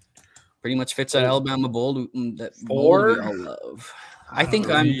 Pretty much fits that Alabama bowl that 4 we all love. I think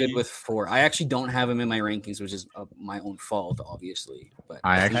I'm good with 4. I actually don't have him in my rankings, which is my own fault, obviously. But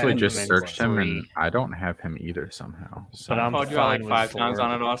I actually just searched him, 3. and I don't have him either somehow. So. But I'm called you out like fine 5 with times 4.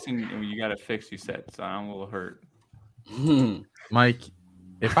 on it, Austin. And you got to fix. You said so. I'm a little hurt. Mike,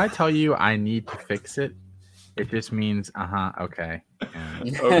 if I tell you I need to fix it, it just means okay.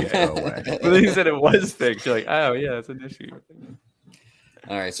 And Okay. go away. But then you said it was fixed. You're like, oh yeah, it's an issue.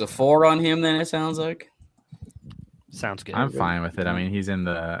 All right, so 4 on him. Then it sounds like. Sounds good. I'm fine with it. I mean, he's in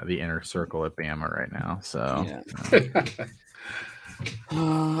the inner circle at Bama right now, so. Yeah.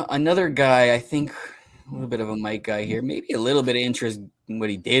 Another guy, I think, a little bit of a Mike guy here. Maybe a little bit of interest in what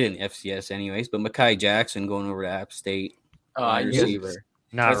he did in FCS, anyways. But Mekhi Jackson going over to App State, wide receiver.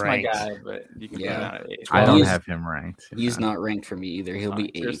 Not That's ranked. my guy, but you can put him out at 8. I don't have him ranked. He's not ranked for me either. He'll be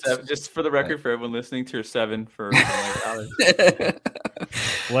 8. Tier 7, just for the record, for everyone listening, tier 7 for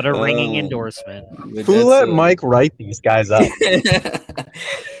What a ringing endorsement. Who let Mike write these guys up?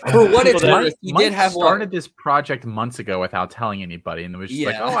 For what it's Mike, worth, he Mike did have started this project months ago without telling anybody, and it was just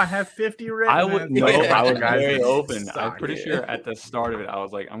like, I have 50 written. I would know. I was guys very that open. suck. I'm pretty sure at the start of it, I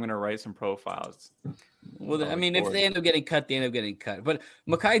was like, I'm gonna write some profiles. Well, I mean, if they end up getting cut, they end up getting cut. But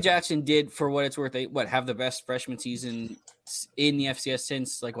Mekhi Jackson did, for what it's worth, have the best freshman season in the FCS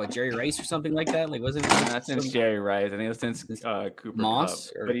since Jerry Rice or something like that. Like, wasn't it not since Jerry Rice? I think it was since Cooper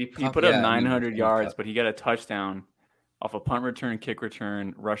Moss. But he put up 900 yards, but he got a touchdown off a punt return, kick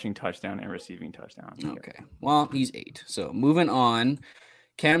return, rushing touchdown, and receiving touchdown. Okay, well, he's 8. So moving on,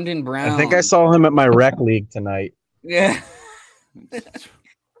 Camden Brown. I think I saw him at my rec league tonight. Yeah.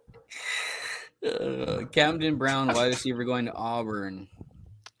 Camden Brown, wide receiver, going to Auburn.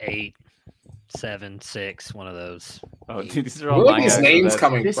 8, 7, 6, one of those. Oh, dude, these are all Where are my these guys. names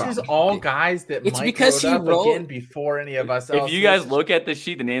coming This from? is all guys that It's Mike because wrote he up wrote- again before any of us else. If you guys look at the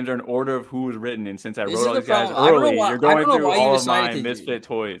sheet, the names are in order of who was written. And since I This wrote is all the these guys problem. I don't know early, why- you're I going don't know through why you all of decided my to- misfit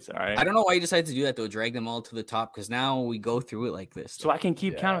toys. All right. I don't know why you decided to do that, though, drag them all to the top, because now we go through it like this. So I can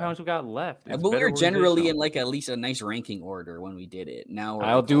keep count of how much we got left. It's But we better were generally in organizational. at least a nice ranking order when we did it. Now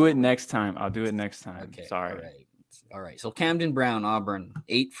I'll do it next time. Okay. Sorry. All right. So Camden Brown, Auburn,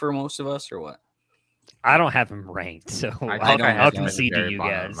 8 for most of us, or what? I don't have him ranked, so I'll concede to you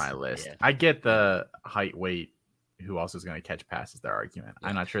guys. My list. Yeah. I get the height, weight, who else is going to catch passes, their argument.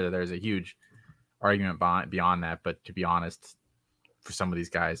 I'm not sure that there's a huge argument beyond that, but to be honest, for some of these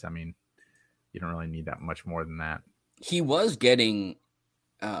guys, I mean, you don't really need that much more than that. He was getting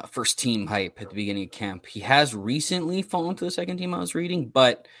first team hype at the beginning of camp. He has recently fallen to the second team I was reading,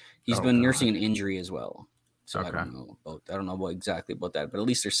 but he's been nursing an injury as well. So I don't know exactly about that, but at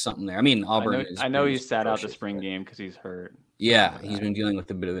least there's something there. I mean, Auburn. I know he sat out the spring game because he's hurt. Yeah, he's been dealing with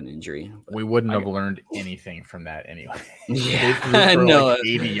a bit of an injury. We wouldn't have learned anything from that anyway. Yeah, no, like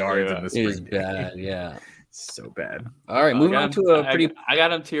 80 yards in the spring. It was bad. Yeah, so bad. All right, moving on to a pretty. I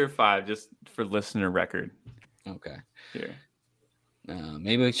got him tier 5 just for listener record. Okay. Here.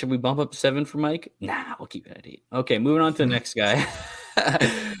 Maybe should we bump up to 7 for Mike? Nah, we'll keep it at 8. Okay, moving on to the next guy.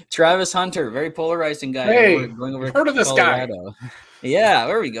 Travis Hunter, very polarizing guy. Hey, going over heard of this Colorado. Guy? Yeah,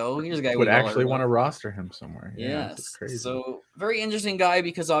 there we go. Here's a guy would actually want to roster him somewhere. Yes, crazy. So very interesting guy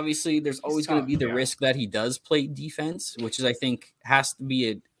because obviously there's always going to be the risk that he does play defense, which is I think has to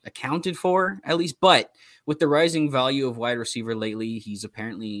be accounted for at least. But with the rising value of wide receiver lately, he's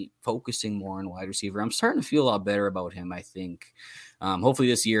apparently focusing more on wide receiver. I'm starting to feel a lot better about him. I think hopefully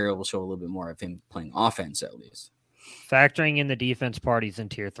this year we'll show a little bit more of him playing offense at least. Factoring in the defense part, he's in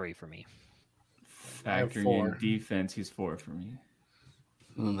tier 3 for me. Factoring in defense, he's 4 for me.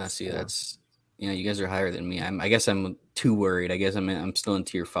 Well, that's you guys are higher than me. I guess I'm too worried. I guess I'm still in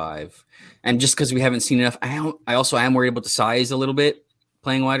tier 5, and just because we haven't seen enough, I also am worried about the size a little bit.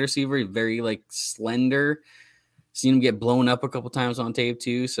 Playing wide receiver, very like slender. Seen him get blown up a couple times on tape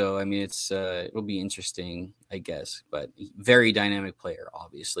too. So I mean, it'll be interesting, I guess. But very dynamic player,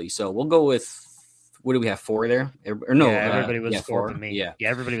 obviously. So we'll go with. What do we have? 4 there? Or no? Everybody was 4 for me. Yeah,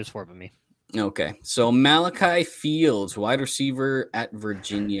 everybody was 4 for me. Okay, so Malachi Fields, wide receiver at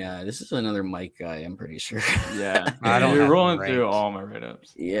Virginia. This is another Mike guy, I'm pretty sure. Yeah, you're rolling through all my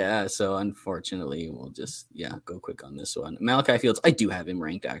write-ups. Yeah, so unfortunately, we'll just go quick on this one. Malachi Fields, I do have him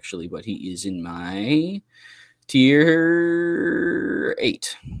ranked actually, but he is in my tier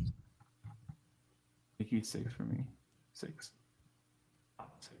 8. I think he's 6 for me. 6.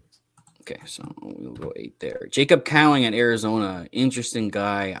 Okay, so we'll go 8 there. Jacob Cowing at Arizona, interesting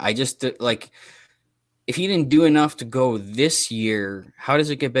guy. I just if he didn't do enough to go this year, how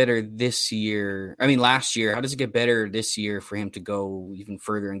does it get better this year? I mean, last year, how does it get better this year for him to go even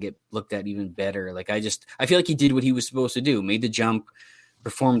further and get looked at even better? Like, I feel like he did what he was supposed to do, made the jump,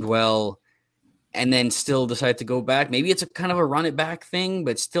 performed well, and then still decided to go back. Maybe it's a kind of a run it back thing,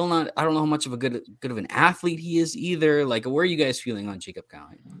 but still not. I don't know how much of a good of an athlete he is either. Like, where are you guys feeling on Jacob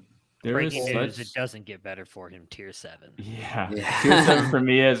Cowing? Breaking news, it doesn't get better for him. Tier 7. Yeah. Tier 7 for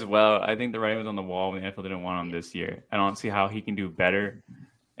me as well. I think the writing was on the wall when the NFL didn't want him this year. I don't see how he can do better.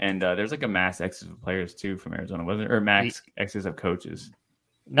 And there's like a mass exodus of players too from Arizona, wasn't it? Or max exodus of coaches.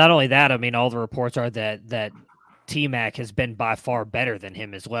 Not only that, I mean, all the reports are that T-Mac has been by far better than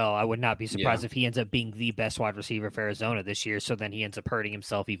him as well. I would not be surprised if he ends up being the best wide receiver for Arizona this year. So then he ends up hurting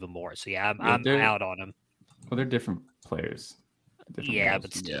himself even more. So I'm out on him. Well, they're different players. But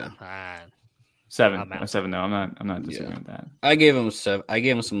still, 7. 7. No, I'm not disagreeing with that. I gave him 7. I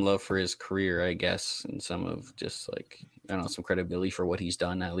gave him some love for his career, I guess, and some of just like some credibility for what he's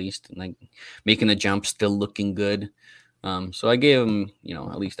done at least, and like making the jump, still looking good. So I gave him,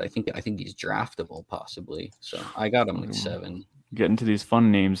 at least I think he's draftable possibly. So I got him like 7. Getting to these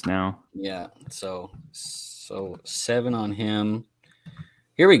fun names now. Yeah. So 7 on him.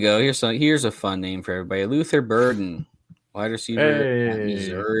 Here we go. Here's a fun name for everybody. Luther Burden. Wide receiver at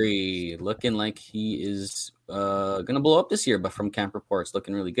Missouri, looking like he is going to blow up this year, but from camp reports,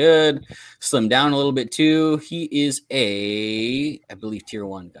 looking really good. Slimmed down a little bit too. He is I believe, tier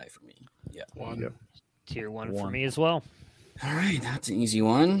 1 guy for me. Yeah. Tier 1 for me as well. All right, that's an easy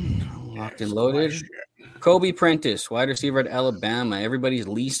one. Locked and loaded. Kobe Prentice, wide receiver at Alabama. Everybody's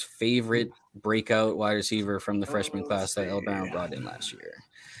least favorite breakout wide receiver from the freshman class that Alabama brought in last year.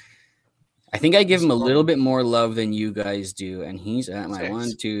 I think I give him a little bit more love than you guys do, and he's at my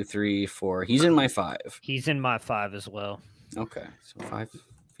 1, 2, 3, 4. He's in my 5. He's in my 5 as well. Okay, so 5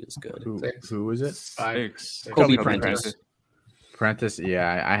 feels good. Who is it? 6. Kobe Prentice. Prentice,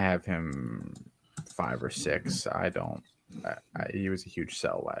 yeah, I have him 5 or 6. He was a huge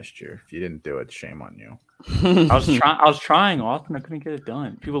sell last year. If you didn't do it, shame on you. I was trying, Austin. I couldn't get it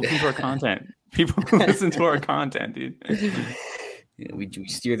done. People listen to our content. People listen to our content, dude. Yeah, we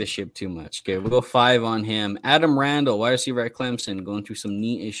steer the ship too much. Okay, we'll go 5 on him. Adam Randall, wide receiver at Clemson, going through some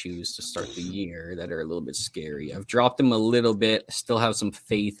knee issues to start the year that are a little bit scary. I've dropped him a little bit. Still have some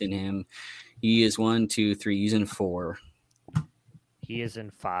faith in him. He is 1, 2, 3. He's in 4. He is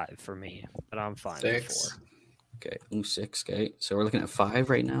in 5 for me, but I'm fine 6. with 4. Okay, 6. Okay, so we're looking at 5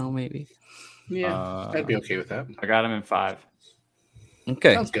 right now, maybe. Yeah, I'd be okay with that. I got him in 5.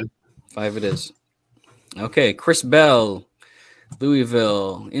 Okay, Sounds good. 5 it is. Okay, Chris Bell,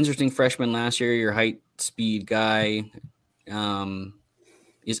 Louisville, interesting freshman last year. Your height, speed guy,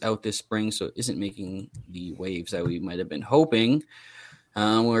 is out this spring, so isn't making the waves that we might have been hoping.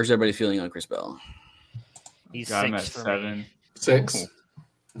 Where's everybody feeling on Chris Bell? He's Got him 6 at for 7. me. 6.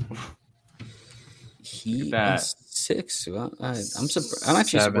 He that. is 6. Well, I'm actually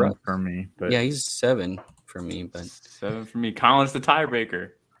 7 surprised. for me. But Yeah, he's 7 for me, but 7 for me. Colin's the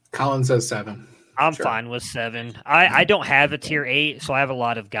tiebreaker. Colin says 7. I'm Sure. fine with 7. I don't have a tier 8, so I have a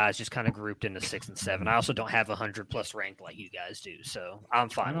lot of guys just kind of grouped into 6 and 7. I also don't have 100 plus ranked like you guys do, so I'm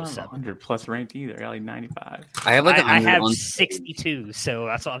I fine don't with have 7. 100 plus ranked either. I got like 95. I have like I 100 have on 62, so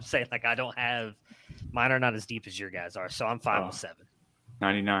that's what I'm saying. Like I don't have mine are not as deep as your guys are, so I'm fine Oh. with 7.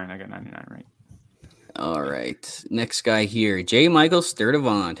 99. I got 99 right. All right. Next guy here, J. Michael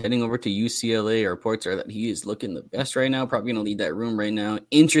Sturdivant, heading over to UCLA. Reports are that he is looking the best right now. Probably going to lead that room right now.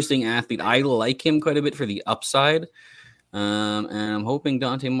 Interesting athlete. I like him quite a bit for the upside. And I'm hoping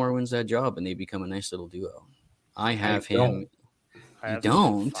Dante Moore wins that job and they become a nice little duo. I have him. I You have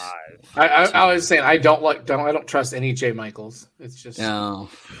don't? 5. I was saying I don't trust any J. Michaels. It's just No.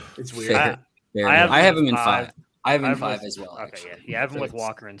 it's weird. Fair. Fair. I I have have him in 5. 5. I have him I in have 5 with- as well. Okay, actually. yeah. I have him with 6.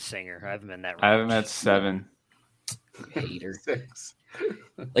 Walker and Singer. I have him in that range. I have him at 7. Hater. 6.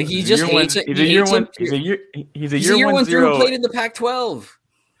 Like he just hates it. He's He a year hates one. him. He's a year. He's a year 1 through who played in the Pac-12.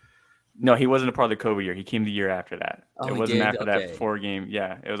 No, he wasn't a part of the COVID year. He came the year after that. Oh, it he wasn't did? after Okay. that 4-game.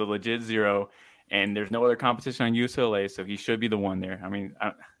 Yeah, it was a legit 0, and there's no other competition on UCLA, so he should be the one there. I mean,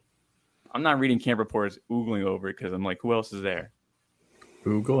 I'm not reading camp reports oogling over it because I'm like, who else is there?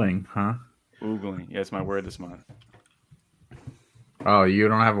 Googling, huh? Oogling. Yeah, it's my word this month. Oh, you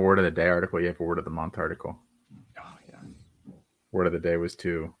don't have a word of the day article. You have a word of the month article. Oh yeah. Word of the day was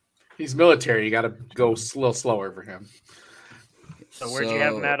 2. He's military. You got to go a little slower for him. So where'd you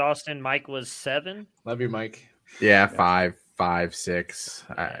have him at, Austin? Mike was 7? Love you, Mike. Yeah, 5, 6.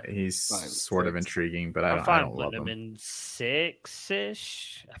 He's 5, sort of 6. intriguing, but I I'm don't fine love putting him him. in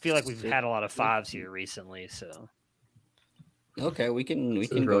 6-ish. I feel like we've had a lot of 5s here recently, so Okay, we can This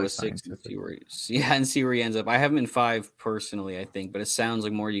is go really with 6 and scientific. see where he ends up. I have him in 5 personally, I think, but it sounds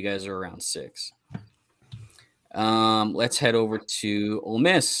like more of you guys are around 6. Let's head over to Ole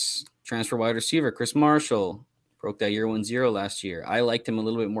Miss. Transfer wide receiver Chris Marshall broke that year 1-0 last year. I liked him a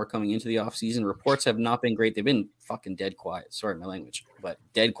little bit more coming into the offseason. Reports have not been great. They've been fucking dead quiet. Sorry, my language, but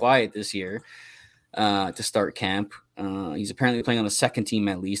dead quiet this year to start camp. He's apparently playing on the second team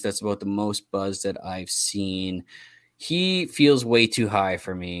at least. That's about the most buzz that I've seen. He feels way too high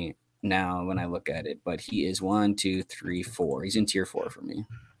for me now when I look at it, but he is 1, 2, 3, 4. He's in tier 4 for me.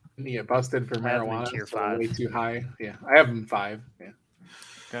 You get busted for I have him in marijuana. tier so 5. way too high. Yeah, I have him 5. Yeah.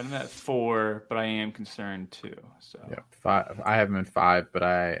 Got him at 4, but I am concerned too. So Yeah, 5. I have him in 5, but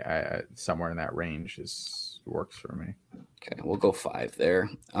I somewhere in that range works for me. Okay, we'll go 5 there.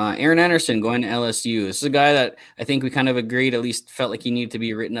 Aaron Anderson going to LSU. This is a guy that I think we kind of agreed, at least felt like he needed to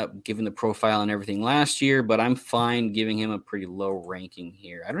be written up given the profile and everything last year, but I'm fine giving him a pretty low ranking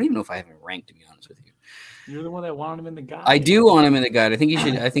here. I don't even know if I have him ranked, to be honest with you. you're the one that wanted him in the guide. I do want him in the guide. I think he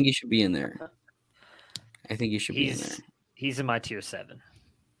should be in there. I think he should be in there. He's in my tier 7.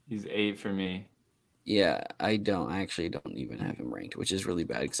 He's 8 for me. Yeah, I actually don't even have him ranked, which is really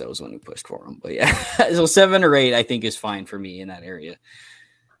bad because I was the one who pushed for him. But yeah, so 7 or 8, I think is fine for me in that area.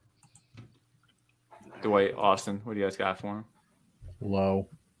 Dwight, Austin, what do you guys got for him? Low.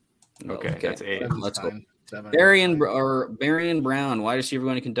 Okay, that's 8. Let's go. 7. Barian Brown, wide receiver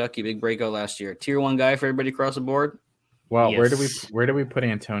going to Kentucky, big breakout last year. Tier 1 guy for everybody across the board. Well, Yes. where do we put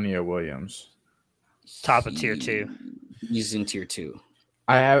Antonio Williams? Top of tier 2. He's in tier 2.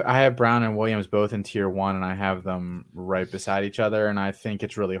 I have Brown and Williams both in tier 1, and I have them right beside each other. And I think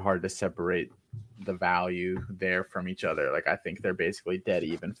it's really hard to separate the value there from each other. Like I think they're basically dead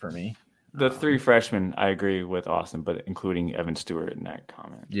even for me. The 3 freshmen, I agree with Austin, but including Evan Stewart in that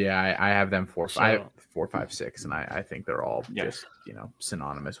comment. Yeah, I have them 4, 5, So- 4, 5, 6, and I think they're all Yeah. just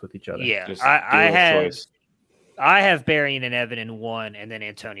synonymous with each other. Yeah, Just I dual have choice. I have Barian and Evan in 1, and then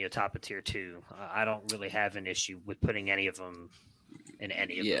Antonio top of tier 2. I don't really have an issue with putting any of them in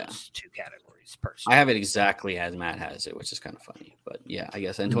any of those 2 categories. Personally, I have it exactly as Matt has it, which is kind of funny. But yeah, I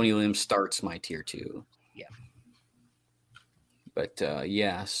guess Antonio Williams starts my tier 2. Yeah. But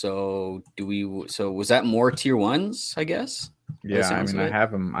yeah, so was that more tier 1s, I guess? Yeah, I sounds mean, good.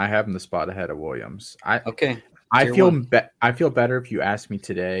 I have them the spot ahead of Williams. Okay. I Tier feel 1. I feel better if you asked me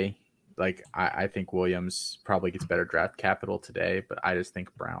today like I think Williams probably gets better draft capital today, but I just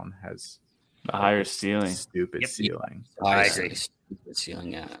think Brown has A higher ceiling. stupid ceiling. I agree. Stupid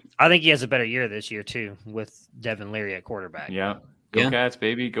ceiling, yeah. I think he has a better year this year too, with Devin Leary at quarterback. Yeah. Go Cats,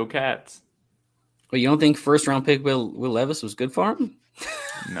 baby. Go Cats. But you don't think first round pick Will Levis was good for him?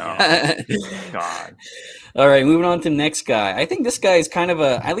 No. God. All right, moving on to the next guy. I think this guy is kind of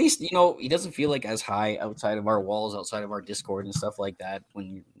at least, he doesn't feel like as high outside of our walls, outside of our Discord and stuff like that when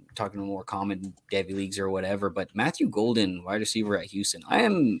you're talking to more common Devy leagues or whatever. But Matthew Golden, wide receiver at Houston.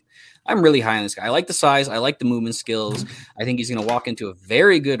 I'm really high on this guy. I like the size. I like the movement skills. I think he's going to walk into a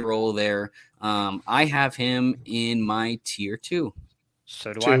very good role there. I have him in my tier 2.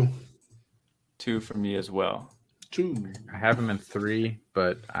 So do I. 2 for me as well. 2. I have him in 3,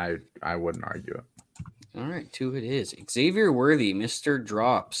 but I wouldn't argue it. All right, 2 it is. Xavier Worthy, Mr.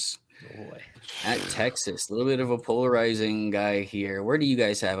 Drops Oh, boy. at Texas. A little bit of a polarizing guy here. Where do you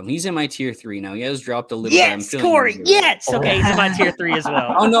guys have him? He's in my tier 3 now. He has dropped a little bit. I'm Yes, feeling Cory. good. Yes. Okay, he's in my tier 3 as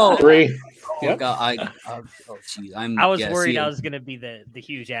well. Oh, no. 3. Oh, Yep. God. Geez. I was worried I was going to be the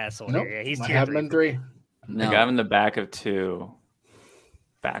huge asshole Nope. here. Yeah, he's I tier have him 3. in 3. No. I got him in the back of 2.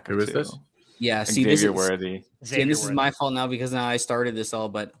 Who is this? Yeah, see, this Xavier is Worthy. See, and this is my fault now because now I started this all,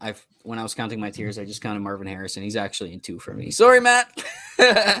 but when I was counting my tiers, I just counted Marvin Harrison. He's actually in 2 for me. Sorry, Matt.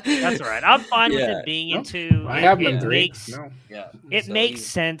 That's all right. I'm fine with him being in 2. I have him in It 3. It makes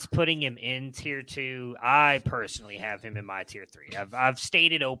sense putting him in tier 2. I personally have him in my tier 3. I've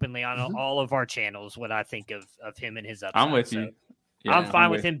stated openly on all of our channels what I think of him and his upside. I'm with you. Yeah, I'm fine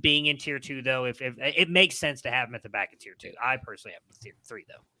with him being in tier 2, though. If it makes sense to have him at the back of tier 2. I personally have him in tier 3,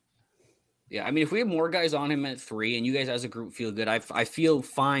 though. Yeah, I mean, if we have more guys on him at 3, and you guys as a group feel good, I feel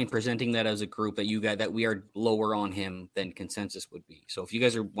fine presenting that as a group that we are lower on him than consensus would be. So if you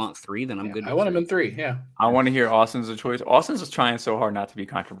guys want 3, then I'm good. I want him in 3. Yeah, I want to hear Austin's a choice. Austin's just trying so hard not to be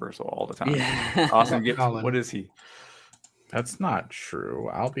controversial all the time. Yeah. Austin, Colin. what is he? That's not true.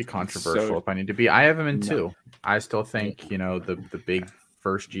 I'll be controversial if I need to be. I have him in 2. I still think, the big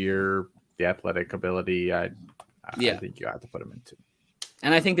first year, the athletic ability, I think you have to put him in 2.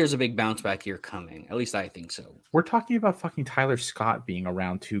 And I think there's a big bounce back year coming. At least I think so. We're talking about fucking Tyler Scott being a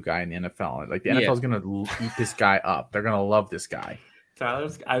round 2 guy in the NFL. Like the NFL is going to eat this guy up. They're going to love this guy.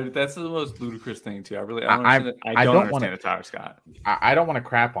 That's the most ludicrous thing too. I don't understand Tyler Scott. I don't want to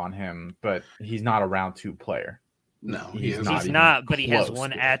crap on him, but he's not a round 2 player. No, he's not. But he has close one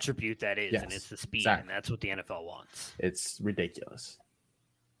to it. attribute that is, Yes, and it's the speed, exactly. and that's what the NFL wants. It's ridiculous.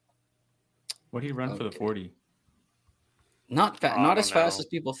 What did he run for the 40? Not as fast as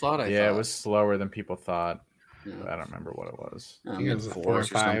people thought. It was slower than people thought. Yeah. I don't remember what it was. He has a 4 or 5.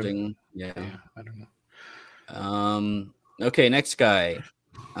 something. Yeah. I don't know. Okay, next guy.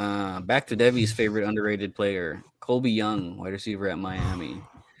 Back to Devy's favorite underrated player, Colby Young, wide receiver at Miami.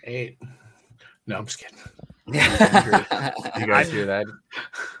 8. No, I'm just kidding. You guys hear that?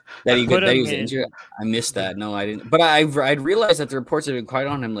 That he was injured. I missed that. No, I didn't. But I'd realized that the reports have been quite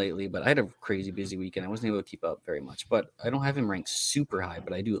on him lately. But I had a crazy busy weekend. I wasn't able to keep up very much. But I don't have him ranked super high.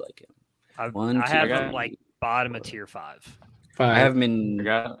 But I do like him. I have him like bottom of tier 5. I have him in. I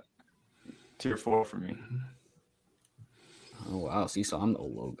got tier 4 for me. Oh wow! See, so I'm the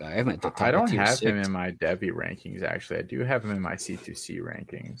low guy. I have him at the top. I don't have 6. him in my Devy rankings. Actually, I do have him in my C2C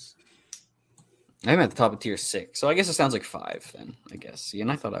rankings. I'm at the top of tier 6, so I guess it sounds like 5 then. I guess. See,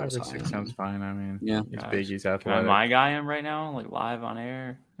 and I thought I was 6 high. sounds fine. I mean, Yeah. he's big. He's Can I athletic. my guy him right now, like live on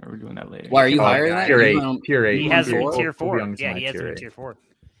air? Or are we doing that later? Why are you higher than that? Tier 8. You want him- Tier 8. He has him tier in tier 4. Young's Yeah, my he has him tier in 8. tier 4.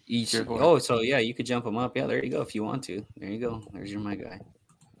 Tier 4. Oh, so yeah, you could jump him up. Yeah, there you go if you want to. There you go. There's your my guy.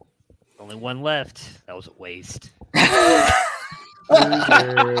 Only one left. That was a waste.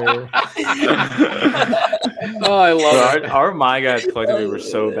 Oh, I love it. Our my guys collectively were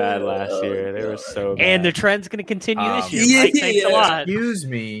so bad last year. They were so bad. And the trend's going to continue this year. Yeah, Mike, thanks a lot. Excuse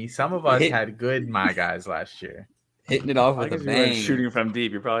me. Some of us had good my guys last year. Hitting it off I with a guess you weren't bang. shooting from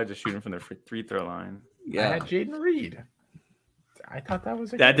deep. You're probably just shooting from the free throw line. I Yeah. had Jaden Reed. I thought that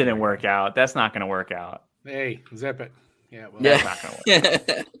was That didn't work out. That's not going to work out. Hey, zip it. Yeah. Well, That's not going to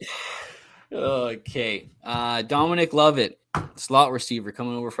work. Okay. Dominic Lovett, slot receiver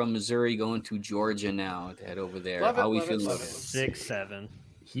coming over from Missouri, going to Georgia now to head over there. Love it, How we love it, feeling love about it. it? 6-7.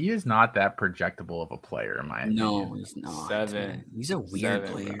 He is not that projectable of a player, in my opinion. No, he's not. 7. He's a weird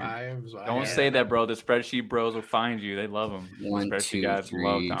 7. player. Don't say that, bro. The spreadsheet bros will find you. They love him. 1, The spreadsheet 2, guys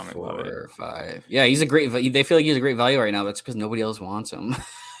love 3, Dominic Lovett. 4, 5. Yeah, he's a great. They feel like he's a great value right now. That's because nobody else wants him.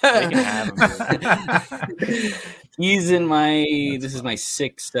 They can have him. He's in my. This is my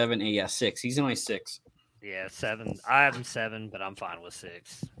 6, 7, 8. Yeah, 6. He's in my 6. Yeah, 7. I have him 7, but I'm fine with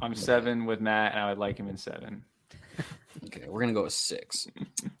 6. I'm 7 with Matt, and I would like him in 7. Okay, we're gonna go with 6.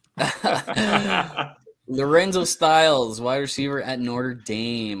 Lorenzo Styles, wide receiver at Notre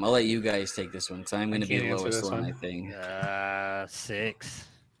Dame. I'll let you guys take this one because I'm going to be the lowest one, I think. 6.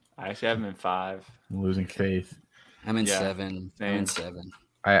 I actually have him in 5. I'm losing faith. I'm in Yeah, 7. I'm in 7.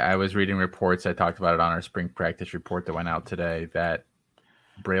 I was reading reports. I talked about it on our spring practice report that went out today that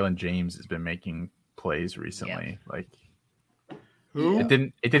Braylon James has been making plays recently. Yeah. Like, who? It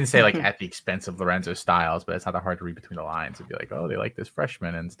didn't say like at the expense of Lorenzo Styles, but it's not that hard to read between the lines and be like, oh, they like this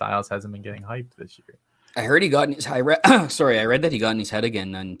freshman, and Styles hasn't been getting hyped this year. I heard he got in his I read that he got in his head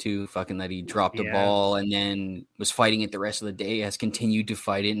again then too. Fucking that he dropped the ball and then was fighting it the rest of the day, has continued to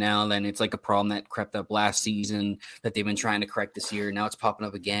fight it now. Then it's like a problem that crept up last season that they've been trying to correct this year. Now it's popping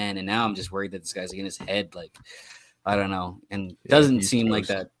up again. And now I'm just worried that this guy's in his head. Like, I don't know. And it doesn't seem like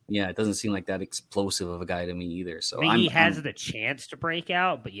that. Yeah, it doesn't seem like that explosive of a guy to me either. So he has the chance to break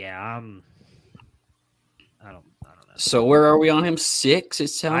out, but yeah, I don't know. So where are we on him? 6, it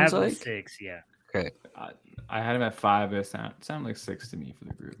sounds like? 6, yeah. Okay. I had him at 5, but it sounded like 6 to me for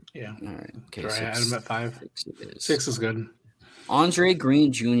the group. Yeah. All right. Okay. I had him at 5. 6 is good. Andre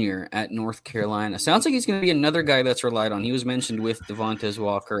Green Jr. at North Carolina. Sounds like he's going to be another guy that's relied on. He was mentioned with Devontae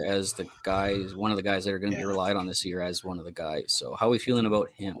Walker as one of the guys that are going to be relied on this year as one of the guys. So how are we feeling about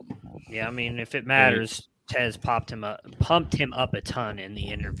him? Yeah, I mean, if it matters, Tez pumped him up a ton in the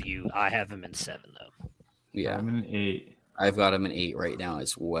interview. I have him in 7 though. Yeah, I'm in 8. I've got him in 8 right now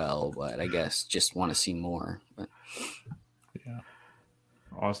as well, but I guess just want to see more. But... Yeah,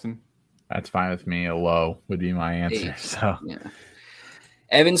 Austin. That's fine with me. A low would be my answer. 8. So yeah.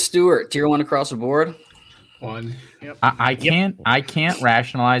 Evan Stewart, tier 1 across the board. 1. Yep. I can't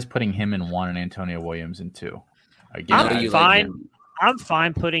rationalize putting him in 1 and Antonio Williams in 2. Again, I'm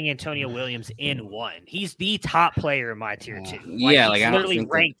fine putting Antonio Williams in 1. He's the top player in my tier 2. He's literally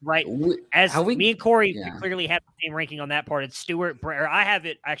ranked right as me and Cory clearly have the same ranking on that part. It's Stewart, or I have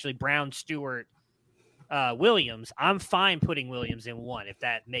it actually Brown, Stewart, Williams. I'm fine putting Williams in 1 if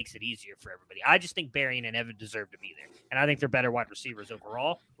that makes it easier for everybody. I just think Berrien and Evan deserve to be there, and I think they're better wide receivers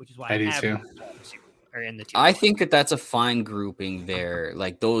overall, which is why I have them in the 2. I think that's a fine grouping there.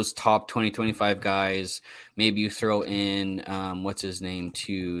 Like those top 20, 25 guys. Maybe you throw in what's his name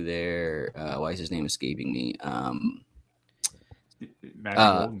too there. Why is his name escaping me?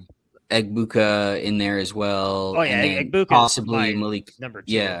 Egbuka in there as well. Oh yeah, Egbuka possibly Malik number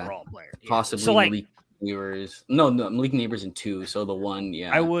 2 overall player. Yeah. Possibly so Malik Neighbors. No, Malik Neighbors in 2. So the 1, yeah.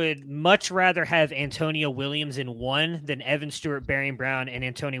 I would much rather have Antonio Williams in 1 than Evan Stewart, Berrien Brown, and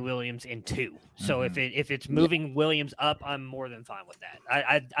Antonio Williams in 2. So if it's moving Williams up, I'm more than fine with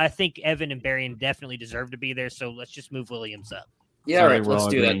that. I think Evan and Berrien definitely deserve to be there. So let's just move Williams up. Yeah, all right. Let's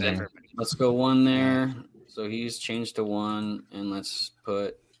do that then. Let's go 1 there. So he's changed to 1, and let's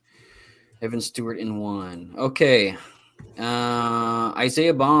put Evan Stewart in 1. Okay.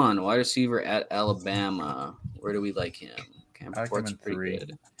 Isaiah Bond, wide receiver at Alabama. Where do we like him? I like him in 3.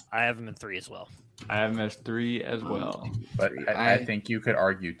 Good. I have him in 3 as well. I have him as 3 as well. But I think you could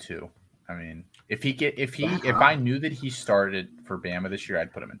argue 2. I mean, if I knew that he started for Bama this year,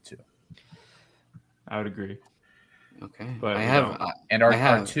 I'd put him in 2. I would agree. Okay, but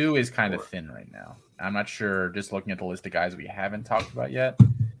our 2 is kind of thin right now. I'm not sure. Just looking at the list of guys we haven't talked about yet,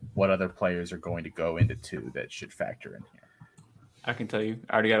 what other players are going to go into 2 that should factor in here? I can tell you.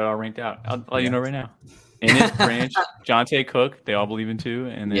 I already got it all ranked out. I'll let you know right now. Ennis, Branch, Jonte Cook, they all believe in 2.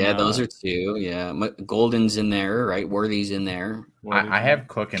 And then, those are 2. Yeah, Golden's in there, right? Worthy's in there. I have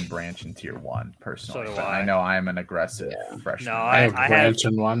Cook and Branch in tier 1 personally, but I know I'm an aggressive freshman. No, I have Branch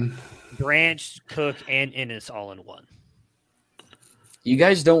in 1. Branch, Cook, and Ennis all in 1. You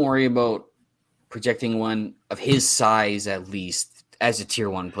guys don't worry about projecting one of his size at least as a tier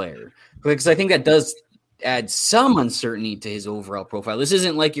 1 player, because I think that does add some uncertainty to his overall profile. This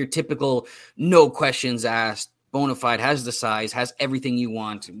isn't like your typical no questions asked, bona fide, has the size, has everything you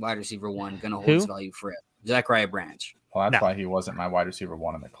want, wide receiver 1, going to hold his value forever. Zachariah Branch. Well, that's why he wasn't my wide receiver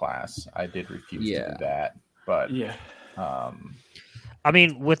 1 in the class. I did refuse to do that, but I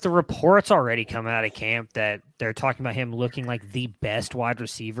mean, with the reports already coming out of camp that they're talking about him looking like the best wide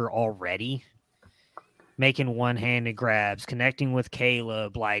receiver already, making one-handed grabs, connecting with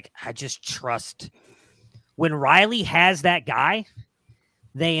Caleb, like I just trust. When Riley has that guy,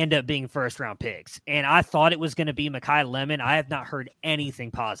 they end up being first-round picks. And I thought it was going to be Mekhi Lemon. I have not heard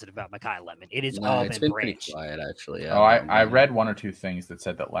anything positive about Mekhi Lemon. It is all been pretty quiet, actually. I read 1 or 2 things that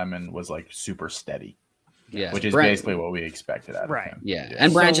said that Lemon was like super steady. Yeah, which is basically what we expected out of him. Yeah,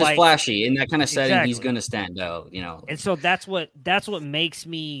 and Branch is flashy in that kind of setting. He's going to stand out, And so that's what makes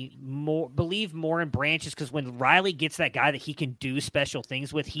me believe more in Branch, is because when Riley gets that guy that he can do special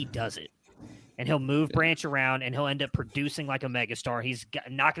things with, he does it. and he'll move Branch around, and he'll end up producing like a megastar. He's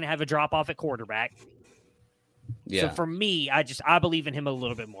not going to have a drop off at quarterback. Yeah. So for me, I believe in him a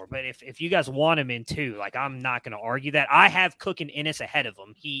little bit more. But if you guys want him in 2, like, I'm not going to argue that. I have Cook and Ennis ahead of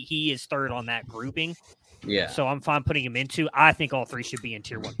him. He is third on that grouping. Yeah. So I'm fine putting him in 2. I think all 3 should be in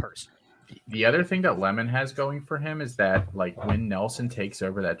tier 1 person. The other thing that Lemon has going for him is that, like, when Nelson takes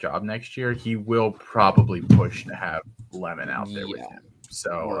over that job next year, he will probably push to have Lemon out there with him.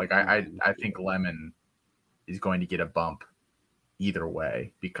 So, like, I think Lemon is going to get a bump either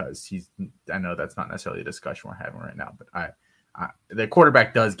way, because I know that's not necessarily a discussion we're having right now, but the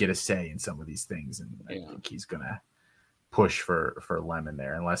quarterback does get a say in some of these things, and I think he's going to push for Lemon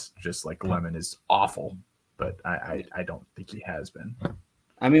there, unless just like Lemon is awful, but I don't think he has been.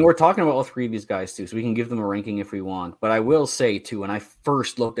 I mean, we're talking about all 3 of these guys too, so we can give them a ranking if we want. But I will say too, when I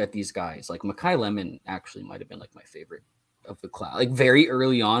first looked at these guys, like Mekhi Lemon actually might have been like my favorite of the class. Like very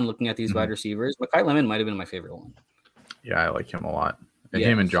early on, looking at these wide receivers, Mekhi Lemon might have been my favorite one. Yeah, I like him a lot. And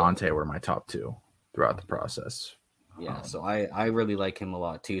him and Jonte were my top 2 throughout the process. Yeah, so I really like him a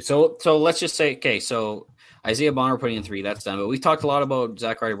lot too. So let's just say, okay, so Isaiah Bonner putting in 3, that's done. But we've talked a lot about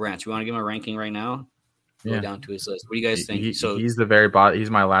Zachary Branch. You want to give him a ranking right now? Go down to his list. What do you guys think? He's the very bottom.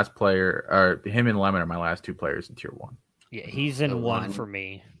 He's my last player. Or him and Lemon are my last 2 players in tier 1. Yeah, he's in 1 for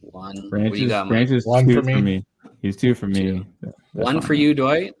me. 1. Branch is 1 2 for me. He's 2 for me. 1 for you,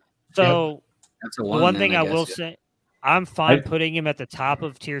 Dwight. So that's a one thing I will say, I'm fine putting him at the top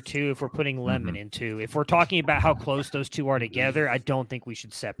of tier 2 if we're putting Lemon in 2. If we're talking about how close those 2 are together, I don't think we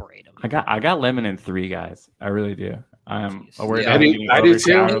should separate them. I got Lemon in 3, guys. I really do. I'm aware Yeah, that I do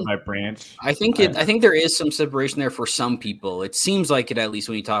too. by Branch. I think there is some separation there for some people. It seems like it, at least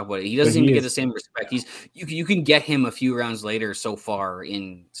when you talk about it. He doesn't even get the same respect. You can get him a few rounds later so far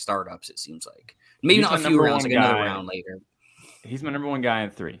in startups, it seems like. Maybe not a few rounds, like another round later. He's my number 1 guy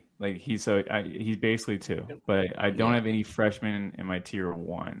in 3. Like he's basically 2, but I don't have any freshmen in my tier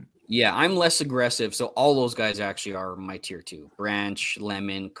 1. Yeah, I'm less aggressive. So all those guys actually are my tier 2. Branch,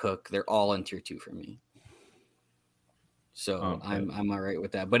 Lemon, Cook, they're all in tier 2 for me. So I'm all right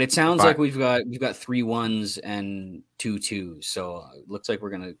with that. But it sounds like we've got 3 1s and 2 2s. So it looks like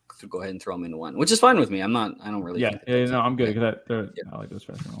we're gonna go ahead and throw them in 1, which is fine with me. I don't really. I'm good because I like those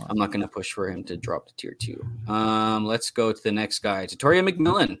freshmen a lot. I'm not gonna push for him to drop to tier 2. Let's go to the next guy, Tatoria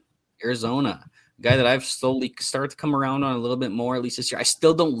McMillan, Arizona. A guy that I've slowly started to come around on a little bit more, at least this year. I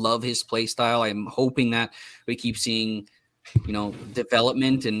still don't love his play style. I'm hoping that we keep seeing,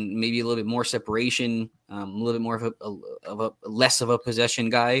 development and maybe a little bit more separation, a little bit more of a less of a possession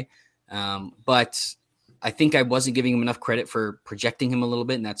guy. But I think I wasn't giving him enough credit for projecting him a little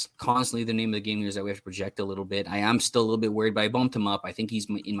bit. And that's constantly the name of the game, is that we have to project a little bit. I am still a little bit worried, but I bumped him up. I think he's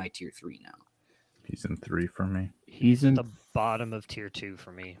in my tier 3 now. He's in 3 for me. He's in the bottom of tier 2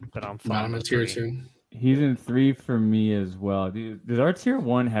 for me, but I'm fine. Bottom of tier 2. He's in 3 for me as well. Does our tier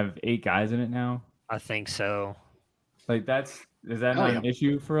 1 have 8 guys in it now? I think so. Like is that not an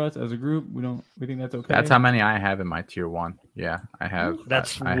issue for us as a group? We think that's okay. That's how many I have in my tier 1. Yeah, I have.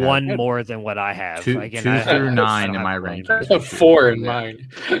 That's I one more than what I have. 2 through 9 in my range. I have 4 in mine.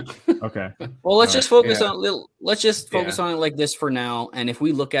 Okay. Well, let's just focus on it like this for now. And if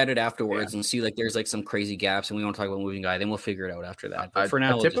we look at it afterwards and see like there's like some crazy gaps and we want to talk about moving guy, then we'll figure it out after that. But for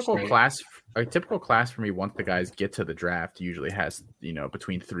now, a typical class for me, once the guys get to the draft, usually has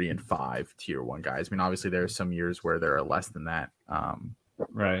between 3 and 5 tier 1 guys. I mean, obviously there are some years where there are less than that.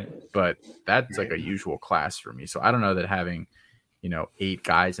 Right. But that's like a usual class for me. So I don't know that having 8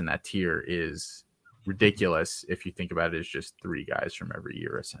 guys in that tier is ridiculous if you think about it as just 3 guys from every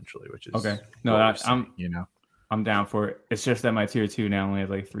year, essentially, which is okay. No, I'm down for it. It's just that my tier 2 now only has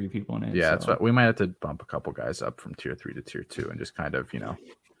like 3 people in it. Yeah, that's what we might have to bump a couple guys up from tier 3 to tier 2 and just kind of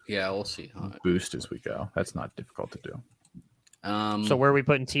yeah, we'll see. Boost as we go. That's not difficult to do. So where are we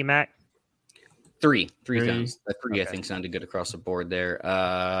putting T-Mac? 3 times. That 3 I think sounded good across the board there.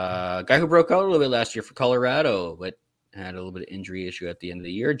 Guy who broke out a little bit last year for Colorado, but had a little bit of injury issue at the end of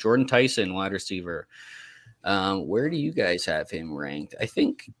the year. Jordan Tyson, wide receiver. Where do you guys have him ranked? I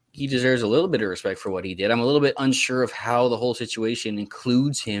think he deserves a little bit of respect for what he did. I'm a little bit unsure of how the whole situation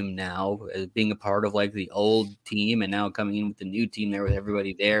includes him now as being a part of like the old team and now coming in with the new team there with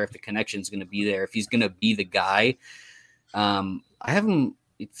everybody there. If the connection's going to be there, if he's going to be the guy. I have him.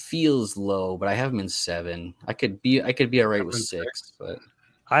 It feels low, but I have him in 7. I could be all right with 6, but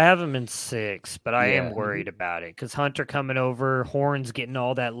I have him in 6, but I am worried about it because Hunter coming over, Horn's getting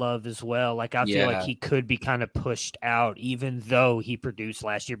all that love as well. Like I feel like he could be kind of pushed out, even though he produced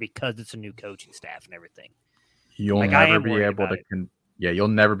last year because it's a new coaching staff and everything. You'll Yeah, you'll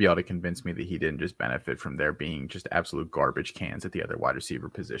never be able to convince me that he didn't just benefit from there being just absolute garbage cans at the other wide receiver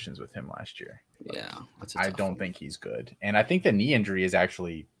positions with him last year. Yeah, I don't think he's good. And I think the knee injury is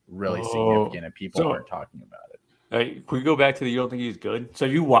actually really significant and people aren't talking about it. Can we go back to the you don't think he's good? So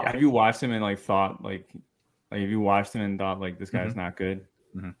have you watched him and like thought like have you watched him and thought like this guy's not good?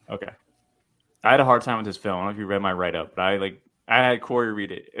 Mm-hmm. Okay. I had a hard time with this film. I don't know if you read my write-up, but I had Cory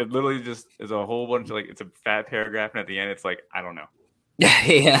read it. It literally just is a whole bunch of like it's a fat paragraph and at the end it's like I don't know.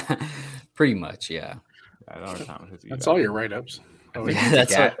 Yeah, pretty much. Yeah. That's all your write-ups.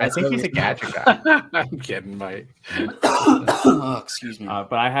 I think he's a gadget guy. I'm kidding, Mike. Oh, excuse me.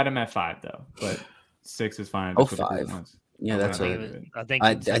 But I had him at 5 though. But 6 is fine. Oh, 5. Yeah, that's I think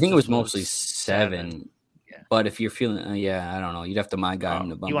it was mostly 7. Yeah. But if you're feeling, I don't know. You'd have to my guy him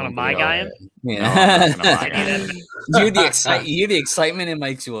to bump. You want to my guy him? Yeah. No, you hear the excitement in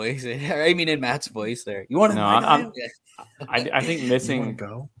Mike's voice. I mean, in Matt's voice. There. You want to? No, I think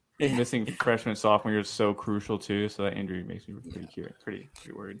missing freshman sophomore year is so crucial too. So that injury makes me pretty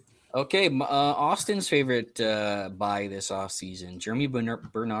worried. Okay, Austin's favorite buy this offseason, Jeremy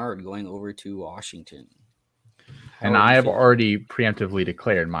Bernard going over to Washington. And I have already preemptively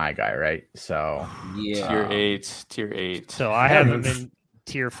declared my guy, right? So yeah, tier 8. So I have him in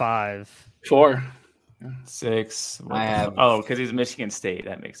tier 5. 4. 6. I have because he's Michigan State.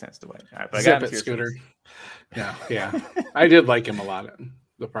 That makes sense to Dwight. Right, but Zip it, Scooter. Yeah. I did like him a lot.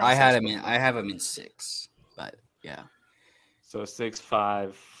 I have him in 6, but yeah. So 6,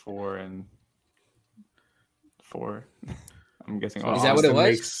 5, 4, and 4. I'm guessing. Is that what it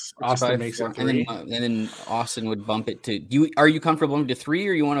was? Austin makes it 3, and then Austin would bump it to. Are you comfortable bumping to 3,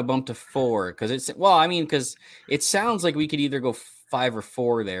 or you want to bump to 4? Because because it sounds like we could either go 5 or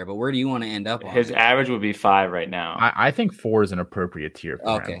 4 there, but where do you want to end up? His average would be 5 right now. I think 4 is an appropriate tier. For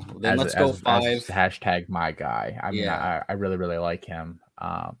okay, him. Then let's go 5. Hashtag my guy. I mean, I really really like him.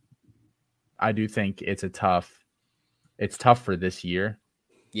 I do think it's tough for this year.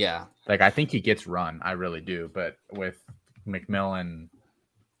 Yeah. Like I think he gets run. I really do. But with McMillan,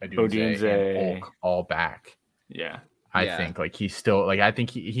 Odunze, and Polk all back. Yeah. I think like he's still like I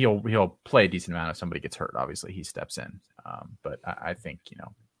think he'll play a decent amount if somebody gets hurt. Obviously he steps in. But I think,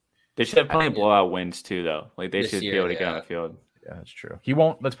 they should have plenty of blowout wins too though. Like they should be able to get on the field. Yeah, that's true. He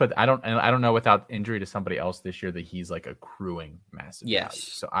won't. I don't know without injury to somebody else this year that he's like accruing massive. Yes.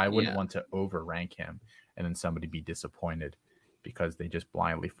 Value. So I wouldn't want to overrank him and then somebody be disappointed because they just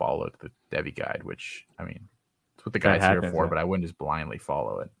blindly followed the Devy guide, which I mean, it's what the guy's here for. But I wouldn't just blindly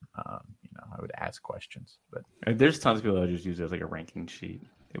follow it. I would ask questions. But there's tons of people that just use it as like a ranking sheet.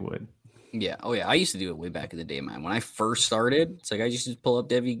 It would. Yeah. Oh yeah. I used to do it way back in the day, man. When I first started, it's like I used to pull up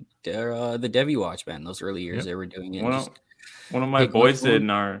the Devy watch, man. Those early years they were doing it. One of my boys did in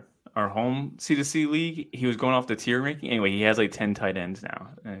our home C2C league. He was going off the tier ranking. Anyway, he has like 10 tight ends now.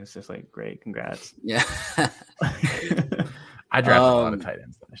 And it's just like, great. Congrats. Yeah. I drafted a lot of tight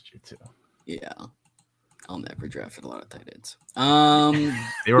ends last year too. Yeah. I'll never drafted a lot of tight ends.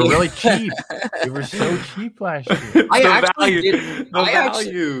 They were really cheap. They were so cheap last year. I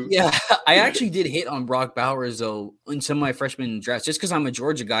actually did hit on Brock Bowers though in some of my freshman drafts, just because I'm a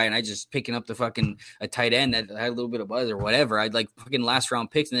Georgia guy and I just picking up a tight end that had a little bit of buzz or whatever. I'd like fucking last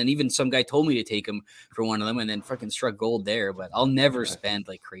round picks, and then even some guy told me to take him for one of them, and then fucking struck gold there. But I'll never spend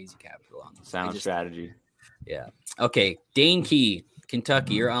like crazy capital on them. Sound strategy. Yeah. Okay, Dane Key,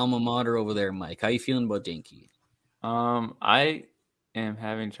 Kentucky, your alma mater over there, Mike. How you feeling about Dane Key? I am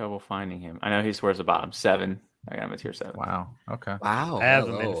having trouble finding him. I know he swears the bottom 7. I got him at tier 7. Wow. Okay. Wow. I have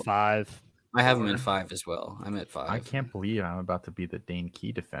him in 5. I have him in 5 as well. I'm at 5. I can't believe I'm about to be the Dane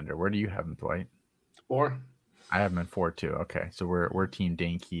Key defender. Where do you have him, Dwight? 4. I have him in 4 too. Okay, so we're team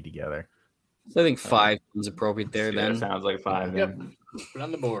Dane Key together. So I think 5 is appropriate there. Then sounds like 5. Yep. Put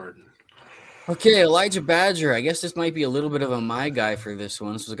on the board. Okay, Elijah Badger. I guess this might be a little bit of my guy for this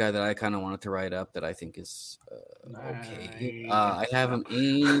one. This was a guy that I kind of wanted to write up that I think is okay. I have him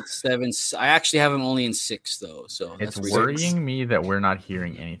 8, 7. I actually have him only in 6 though. So it's worrying me that we're not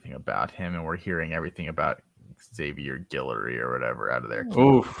hearing anything about him, and we're hearing everything about Xavier Guillory or whatever out of there.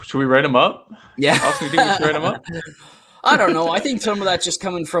 Oh, should we write him up? Yeah, also, we think we should write him up. I don't know. I think some of that's just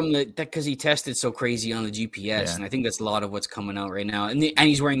coming from because he tested so crazy on the GPS, and I think that's a lot of what's coming out right now. And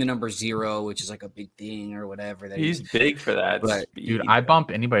he's wearing the number 0, which is like a big thing or whatever. He's big for that. But, dude, I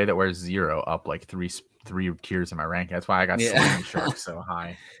bump anybody that wears 0 up like three tiers in my ranking. That's why I got Swing Shark so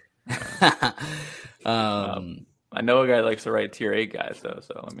high. I know a guy likes to write tier 8 guys though.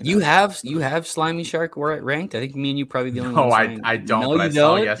 So let me. You have Slimy Shark ranked. I think me and you probably the only No, ones. I don't. No, but I you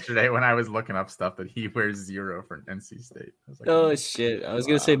saw don't? yesterday when I was looking up stuff that he wears 0 for NC State. I was like, Oh shit! I was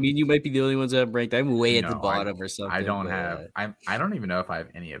gonna say me and you might be the only ones that have ranked. I'm way at the No, bottom or something. I don't but, have. I don't even know if I have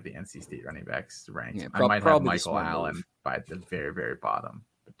any of the NC State running backs ranked. Yeah, I might have probably the Michael smart Allen move. by the very, very bottom.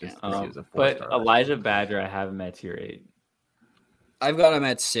 But just Yeah. 'cause he was a But 4-star. Elijah Badger, I have him at tier 8. I've got him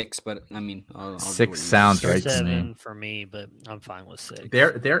at 6, but I mean, I'll do 6 what you sounds say. right to me. 7 for me, but I'm fine with 6.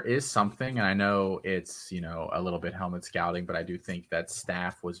 There is something, and I know it's a little bit helmet scouting, but I do think that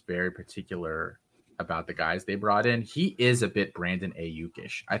staff was very particular about the guys they brought in. He is a bit Brandon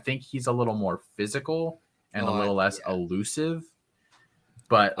Ayuk-ish. I think he's a little more physical and a little less elusive.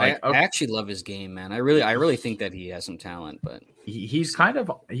 But I actually love his game, man. I really think that he has some talent, but he's I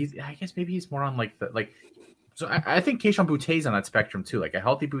guess maybe he's more on So I think Keishon Boutte on that spectrum too. Like a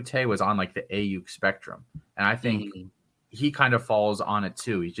healthy Boutte was on like the Ayuk spectrum, and I think he kind of falls on it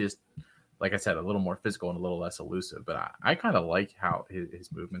too. He's just, like I said, a little more physical and a little less elusive. But I kind of like how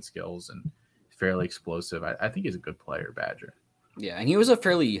his movement skills and fairly explosive. I think he's a good player, Badger. yeah, and he was a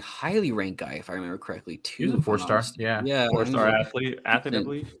fairly highly ranked guy, if I remember correctly, too. He was a 4-star. Yeah, 4-star athlete, I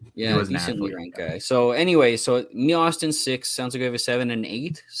believe. Yeah, He was an decently athlete. ranked guy. So anyway, so me, Austin 6 sounds like we have a 7 and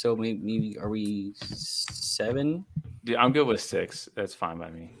 8. So maybe are we 7? Yeah, I'm good with 6. That's fine by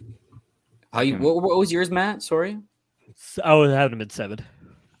me. What was yours, Matt? Sorry. I would have him at 7.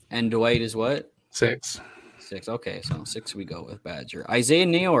 And Dwight is what? 6. 6. Okay, so 6 we go with Badger. Isaiah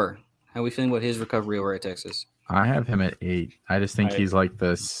Neyor, how are we feeling about his recovery over at Texas? I have him at 8. I just think he's like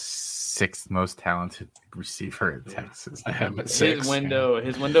the 6th most talented receiver in Texas. I have him at 6. His window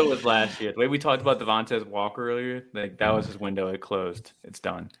was last year. The way we talked about Devontae Walker earlier, like that was his window. It closed. It's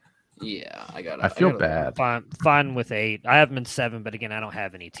done. Yeah, I feel bad. Fine with 8. I have him in 7, but again, I don't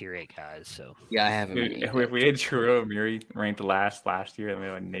have any tier 8 guys. So yeah, I have him. If we had Churro Amiri ranked last year, and we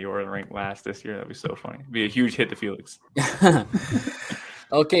had Nayor ranked last this year, that'd be so funny. It'd be a huge hit to Felix.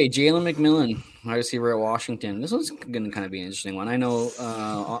 Okay, Jalen McMillan, wide receiver at Washington. This one's going to kind of be an interesting one. I know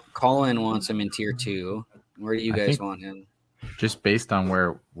Colin wants him in tier 2. Where do you guys want him? Just based on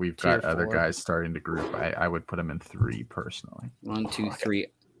where we've got Tier other 4. guing starting to group, I would put him in 3 personally. 1, 2, 3.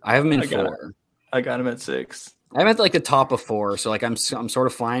 I have him in 4. I got him at 6. I'm at like the top of 4, so like I'm sort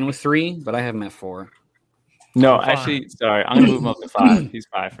of fine with 3, but I have him at 4. No, actually, sorry, I'm gonna move him up to 5. He's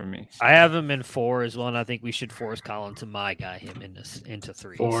 5 for me. I have him in 4 as well, and I think we should force Colin to him into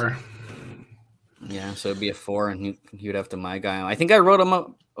 3. 4. Yeah, so it'd be a 4, and he would have to my guy. I think I wrote him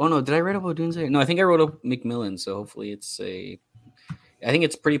up. Oh no, did I write up Odunze? No, I think I wrote up McMillan. So hopefully I think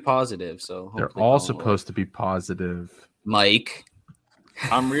it's pretty positive. So they're all supposed to be positive. Mike.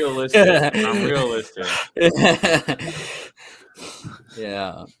 I'm realistic.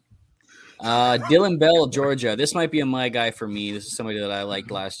 Yeah. Dylan Bell, Georgia. This might be a my guy for me. This is somebody that I liked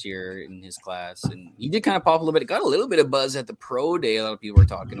last year in his class, and he did kind of pop a little bit. Got a little bit of buzz at the pro day. A lot of people were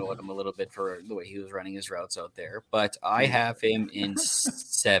talking about him a little bit for the way he was running his routes out there. But I have him in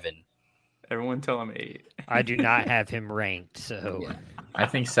 7. Everyone tell him 8. I do not have him ranked, so Yeah. I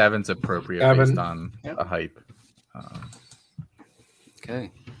think 7's appropriate 7. based on the hype.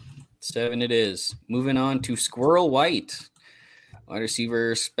 Okay. 7 it is. Moving on to Squirrel White. Wide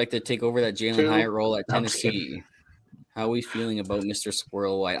receiver expected to take over that Jalen 2. Hyatt role at I'm just Tennessee. How are we feeling about Mr.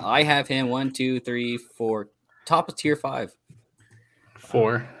 Squirrel White? I have him 1, 2, 3, 4. Top of tier 5.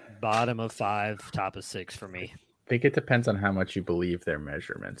 4. bottom of 5, top of 6 for me. I think it depends on how much you believe their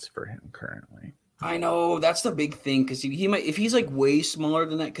measurements for him currently. I know that's the big thing because he might, if he's like way smaller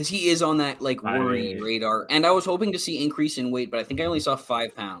than that, because he is on that like worry radar. And I was hoping to see increase in weight, but I think I only saw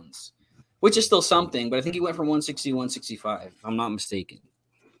 5 pounds, which is still something. But I think he went from 160 to 165. If I'm not mistaken.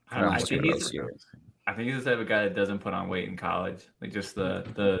 I think he's the type of guy that doesn't put on weight in college, like just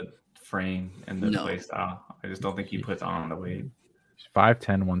the frame and the play style. I just don't think he puts on the weight. He's 5'10",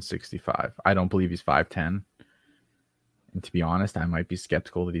 165. I don't believe he's 5'10". And to be honest, I might be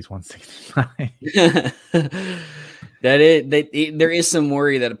skeptical that he's 165. There is some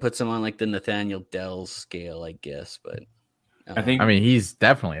worry that it puts him on like the Nathaniel Dell scale, I guess. But I mean, he's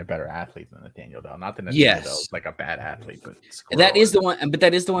definitely a better athlete than Nathaniel Dell. Not that Nathaniel Dell is like a bad athlete, but that is the one. But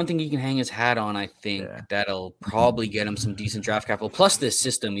that is the one thing he can hang his hat on. I think that'll probably get him some decent draft capital. Plus, this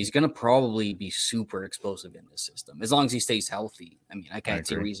system, he's going to probably be super explosive in this system as long as he stays healthy. I mean, I can't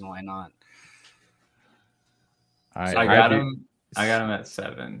see a reason why not. I got him at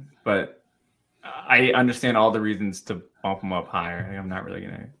 7, but I understand all the reasons to bump him up higher. I'm not really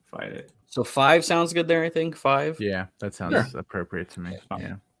gonna fight it. So 5 sounds good there. I think 5. Yeah, that sounds appropriate to me.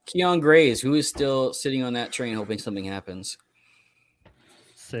 Yeah. Keon Grays, who is still sitting on that train, hoping something happens.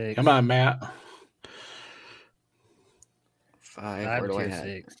 6. Come on, Matt. 5. Where do I have?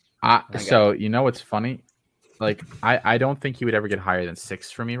 6. So you know what's funny? Like I don't think he would ever get higher than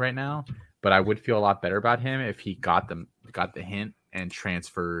 6 for me right now, but I would feel a lot better about him if he got the hint and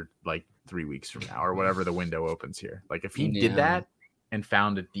transferred like 3 weeks from now or whatever the window opens here. Like if he did that and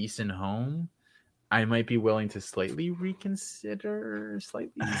found a decent home, I might be willing to slightly reconsider.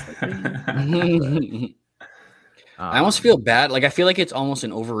 Slightly. I almost feel bad. Like I feel like it's almost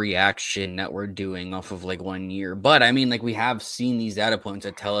an overreaction that we're doing off of like 1 year. But I mean, like we have seen these data points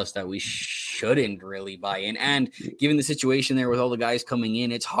that tell us that we shouldn't really buy in. And given the situation there with all the guys coming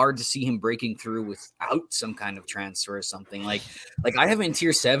in, it's hard to see him breaking through without some kind of transfer or something. Like I have him in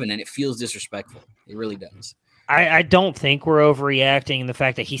tier 7, and it feels disrespectful. It really does. I don't think we're overreacting in the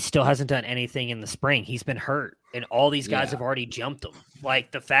fact that he still hasn't done anything in the spring. He's been hurt, and all these guys have already jumped him.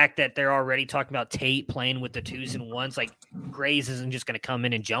 Like the fact that they're already talking about Tate playing with the 2s and 1s, like Grays isn't just going to come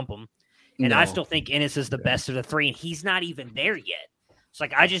in and jump him. And I still think Ennis is the best of the 3, and he's not even there yet. It's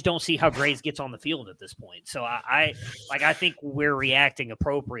like I just don't see how Grays gets on the field at this point. So I think we're reacting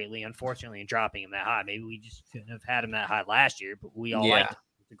appropriately, unfortunately, and dropping him that high. Maybe we just shouldn't have had him that high last year, but we all liked him.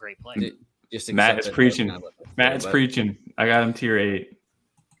 He's a great player. Matt is preaching. Matt is preaching. I got him tier 8.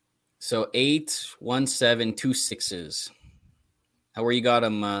 So 8, 1, 7, 2 6s. Where you got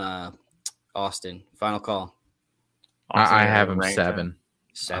him, Austin? Final call. I have him 7.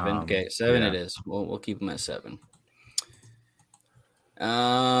 7. Okay, 7 it is. We'll keep him at 7.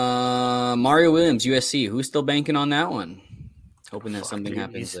 Mario Williams, USC. Who's still banking on that one? Hoping that something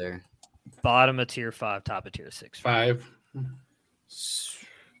happens there. Bottom of tier 5, top of tier 6. 5.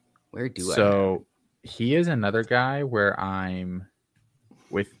 Where do I? So he is another guy where I'm,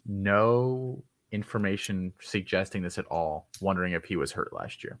 with no information suggesting this at all, wondering if he was hurt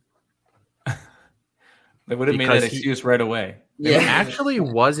last year. They would have made that excuse right away. Yeah. It actually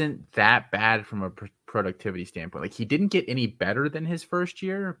wasn't that bad from a productivity standpoint. Like he didn't get any better than his first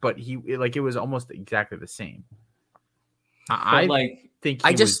year, but it was almost exactly the same. I think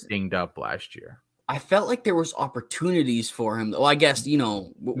he was dinged up last year. I felt like there was opportunities for him. Well, I guess, with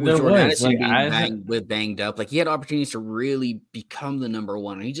Jordan Addison being banged up, like he had opportunities to really become the number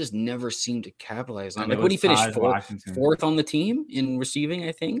 1, and he just never seemed to capitalize on it. Like what he finished fourth on the team in receiving,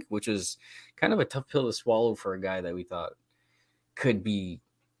 I think, which was kind of a tough pill to swallow for a guy that we thought could be.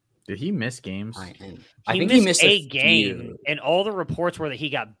 Did he miss games? I think he missed a game, and all the reports were that he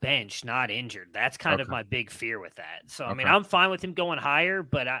got benched, not injured. That's kind of my big fear with that. So, I mean, I'm fine with him going higher,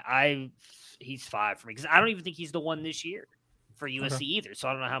 but he's 5 for me because I don't even think he's the one this year for USC either. So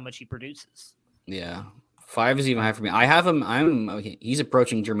I don't know how much he produces. Yeah, 5 is even high for me. I have him. He's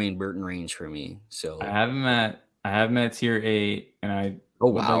approaching Jermaine Burton range for me. So I have him at tier 8, and I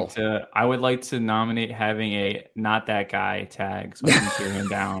would like to nominate having a not that guy tag so I can tear him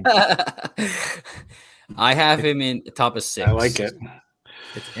down. I have him in the top of 6. I like it.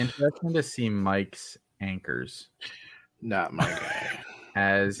 It's interesting to see Mike's anchors. Not my guy.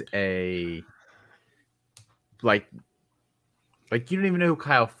 As a like you don't even know who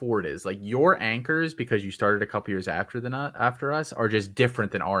Kyle Ford is. Like your anchors, because you started a couple years after us, are just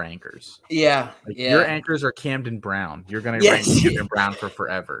different than our anchors. Yeah, Your anchors are Camden Brown. You're gonna rank Camden Brown for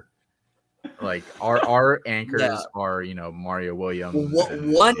forever. Like our anchors are Mario Williams.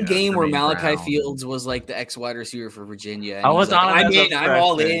 One game where Malachi Fields was like the ex wide receiver for Virginia. I was on him as a freshman. I'm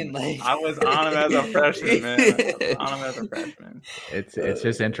all in. I was on him as a freshman, man. It's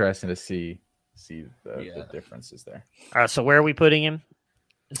just interesting to see the differences there. All right, so where are we putting him?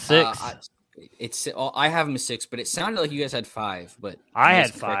 6. I have him 6, but it sounded like you guys had 5. But I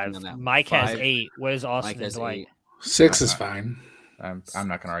had 5. Mike has 8. What is Austin and Dwight? 6 is fine. I'm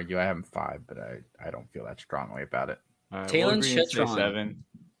not going to argue. I have him 5, but I don't feel that strongly about it. Talon Shetron,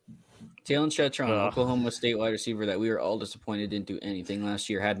 Oklahoma State wide receiver that we were all disappointed didn't do anything last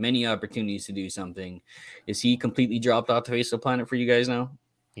year, had many opportunities to do something. Is he completely dropped off the face of the planet for you guys now?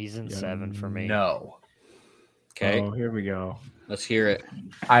 He's in 7 for me. No. Okay. Oh, here we go. Let's hear it.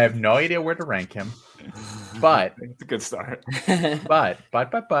 I have no idea where to rank him, but it's a good start. but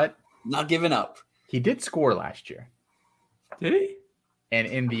not giving up. He did score last year. Did he? And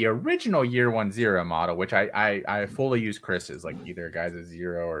in the original year 1-0 model, which I fully use Chris's, like either a guy's a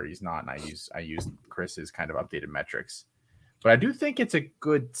 0 or he's not, and I use Chris's kind of updated metrics. But I do think it's a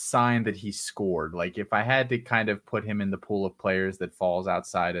good sign that he scored. Like if I had to kind of put him in the pool of players that falls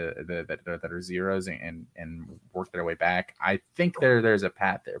outside of that are zeros and work their way back, I think there's a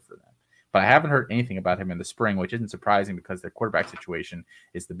path there for them. But I haven't heard anything about him in the spring, which isn't surprising because their quarterback situation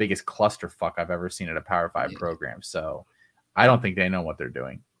is the biggest clusterfuck I've ever seen at a Power 5 program. So I don't think they know what they're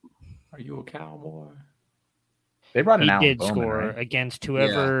doing. Are you a cowboy? They brought an Allen did Bowman, score right? against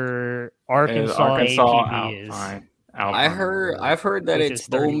whoever Arkansas APB is. I've heard that which it's is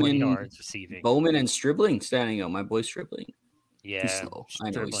 31 Bowman, yards receiving. Bowman and Stribling standing out. My boy Stribling. Yeah, He's slow. I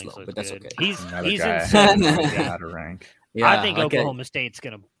know he's Stribling's slow, look but that's good. okay. He's Another he's guy I insane. have no idea how to rank. Yeah, I think okay. Oklahoma State's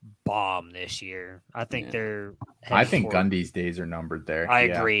gonna bomb this year. I think they're. I think heading Gundy's days are numbered there. I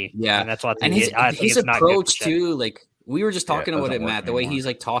agree. Yeah. and that's why I And think his it's not good for approach Shed. too, like we were just Yeah, it talking about doesn't it, work Matt. The way anymore. he's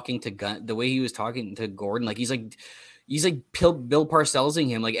like talking to the way he was talking to Gordon, like he's like Bill Parcellsing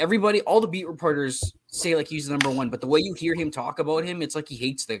him. Like everybody, all the beat reporters say like he's the number one, but the way you hear him talk about him, it's like he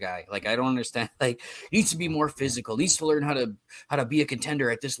hates the guy. Like I don't understand. Like he needs to be more physical, needs to learn how to be a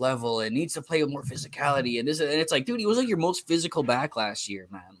contender at this level, and needs to play with more physicality. And it's like, dude, he was like your most physical back last year,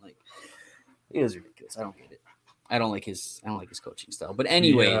 man. Like it was ridiculous. I don't get it. I don't like his coaching style. But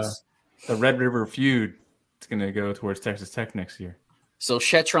anyways, the Red River feud is going to go towards Texas Tech next year. So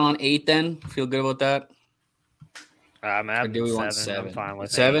Shetron 8 then. Feel good about that? I'm Or at do we want 7. 7? I'm fine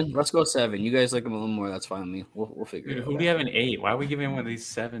with 7? 8. Let's go 7. You guys like him a little more. That's fine with me. We'll figure it Dude, out. who do you have an 8? Why are we giving him one of these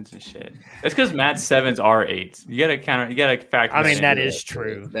 7s and shit? That's because Matt's 7s are 8s. You gotta factor. I mean, in. that is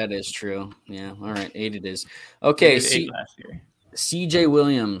true. That is true. Yeah. All right. 8 it is. Okay. He did 8 last year. CJ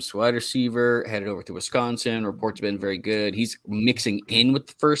Williams, wide receiver, headed over to Wisconsin. Reports have been very good. He's mixing in with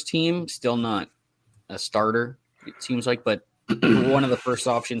the first team. Still not a starter, it seems like, but one of the first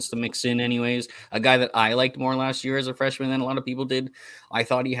options to mix in anyways. A guy that I liked more last year as a freshman than a lot of people did. I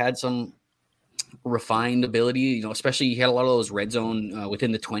thought he had some refined ability, especially he had a lot of those red zone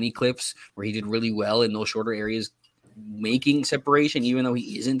within the 20 clips where he did really well in those shorter areas, making separation, even though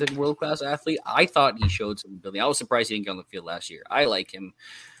he isn't a world-class athlete. I thought he showed some ability. I was surprised he didn't get on the field last year. I like him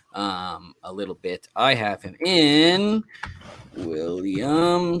a little bit. I have him in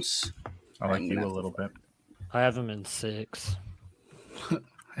Williams. I like you a little bit. I have him in 6.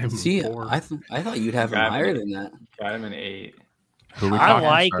 See, I thought you'd have him higher than that. Got him an 8. Who we I talking?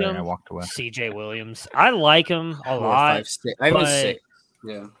 like Sorry, him. I walked away. CJ Williams. I like him a 4, lot. 5, 6. I have him but- 6.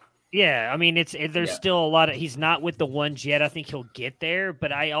 Yeah. Yeah, I mean, there's Yeah. still a lot of. He's not with the ones yet. I think he'll get there,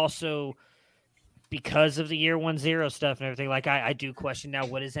 but I also, because of the year 1-0 stuff and everything, like I do question now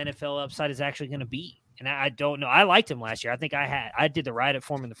what his NFL upside is actually going to be, and I don't know. I liked him last year. I think I did the write up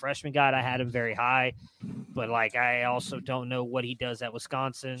for him in the freshman guide. I had him very high, but like I also don't know what he does at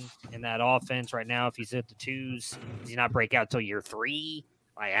Wisconsin in that offense right now. If he's at the 2s, does he not break out till year 3?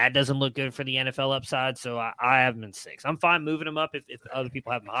 Like that doesn't look good for the NFL upside, so I have him in 6. I'm fine moving him up if other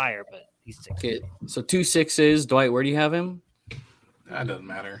people have him higher, but he's 6. Okay. So 2 6s. Dwight, where do you have him? That doesn't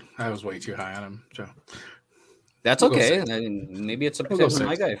matter. I was way too high on him. So That's We'll go okay. 6. Maybe it's a We'll go potential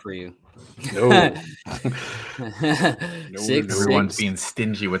my 6. guy for you. no, 6. Everyone's being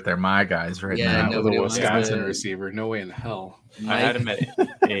stingy with their my guys right Yeah, now. not with a nobody wants Wisconsin to- receiver. No way in hell. I had him at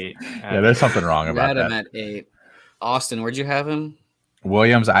 8. Yeah, there's something wrong You about had him that. at 8. Austin, where'd you have him?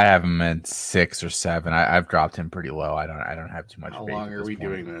 Williams, I have him at 6 or 7. I've dropped him pretty low. I don't have too much. How faith long at are this we point,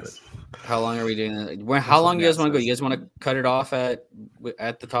 doing but- this? How long are we doing that? How long do you guys want to go? You guys want to cut it off at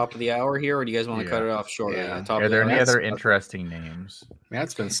the top of the hour here, or do you guys want to cut it off short? Yeah. At the top Are of the there hour? any other interesting names?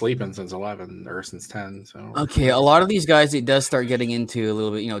 Matt's been sleeping since 11 or since 10. So Okay, a lot of these guys it does start getting into a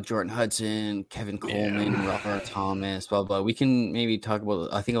little bit, Jordan Hudson, Kevin Coleman, Robert Thomas, blah blah. We can maybe talk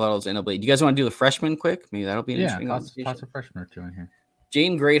about. I think a lot of those NCAA. Do you guys want to do the freshmen quick? Maybe that'll be an Yeah, interesting conversation. lots of freshmen or two in here.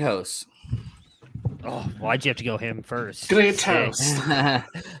 Jane Greathouse. Oh, why'd you have to go him first? Great Six. house.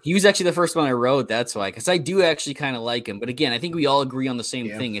 He was actually the first one I wrote. That's why, because I do actually kind of like him. But again, I think we all agree on the same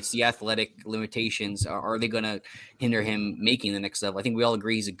Yeah. thing. It's the athletic limitations. Are they going to hinder him making the next level? I think we all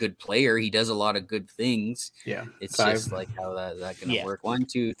agree he's a good player. He does a lot of good things. Yeah. It's 5. just like how that going to Yeah. work. 1,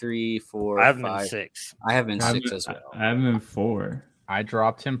 2, 3, 4, I have him in 5. 6. I have him in I have 6 him- as well. I have him in 4. I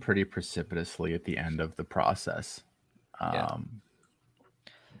dropped him pretty precipitously at the end of the process. Yeah.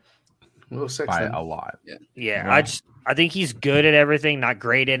 We'll go 6 By then. a lot. Yeah, Yeah. I think he's good at everything, not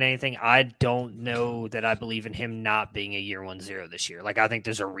great at anything. I don't know that I believe in him not being a year 1-0 this year. Like I think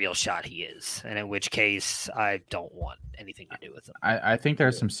there's a real shot he is, and in which case I don't want anything to do with him. I think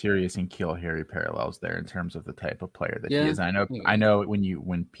there's some serious and Kill Harry parallels there in terms of the type of player that Yeah. he is. I know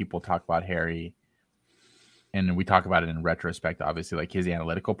when people talk about Harry, and we talk about it in retrospect, obviously, like his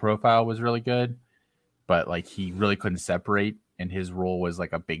analytical profile was really good, but like he really couldn't separate, and his role was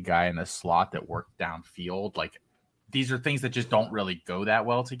like a big guy in a slot that worked downfield. Like these are things that just don't really go that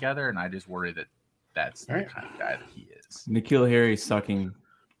well together, and I just worry that that's the Right. kind of guy that he is. N'Keal Harry sucking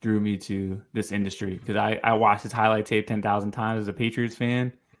drew me to this industry because I watched his highlight tape 10,000 times as a Patriots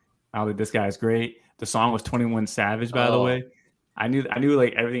fan. I was like, this guy's great. The song was 21 Savage, by the Oh. way. I knew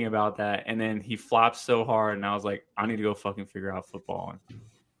like everything about that, and then he flopped so hard, and I was like, I need to go fucking figure out football. And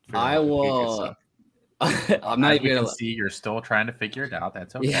figure out I if the Patriots will. suck. I'm not even gonna see you're still trying to figure it out.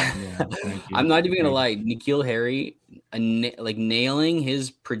 That's okay. Yeah. I'm not even gonna lie. N'Keal Harry, like nailing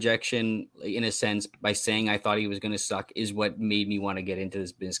his projection in a sense by saying I thought he was gonna suck is what made me want to get into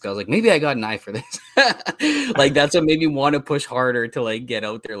this business. 'Cause I was like, maybe I got an eye for this. Like that's what made me want to push harder to like get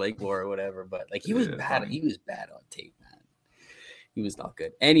out there like Laura or whatever. But like he was bad. He was bad on tape, man. He was not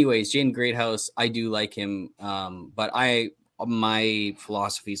good. Anyways, Jaden Greathouse, I do like him. But my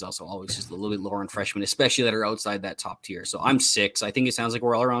philosophy is also always just a little bit lower on freshmen, especially that are outside that top tier. So I'm 6. I think it sounds like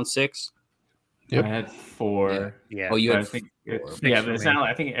we're all around 6. Yep. I had 4. Yeah. Oh, you had 4. Yeah, but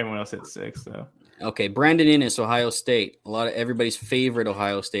I think everyone else had 6 though. Okay, Brandon Innes, Ohio State. A lot of everybody's favorite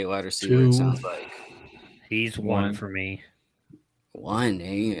Ohio State wide receiver. 2. It sounds like he's 1 for me. 1,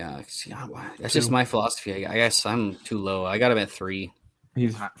 eh? That's just my philosophy. I guess I'm too low. I got him at 3.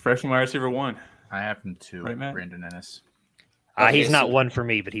 He's freshman wide receiver 1. I have him 2. Right, Brandon Ennis. He's not 1 for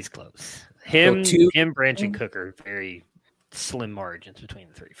me, but he's close. Him, Branch, and Cook are very slim margins between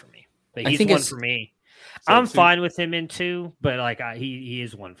the 3 for me. But he's 1 for me. So I'm fine with him in 2, but like he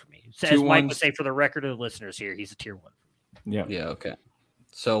is 1 for me. So as Mike would say, for the record of the listeners here, he's a tier 1. Yeah. Yeah. Okay.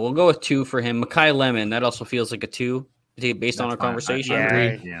 So we'll go with 2 for him. Makai Lemon. That also feels like a 2 based on our conversation.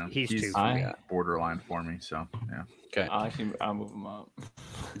 Yeah, he's 2. Borderline for me. So yeah. Okay. I'll move him up.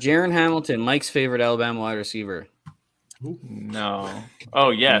 Jaron Hamilton, Mike's favorite Alabama wide receiver. No.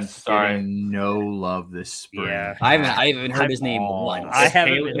 Oh yes. Sorry. No love this spring. Yeah. I haven't heard his name once. I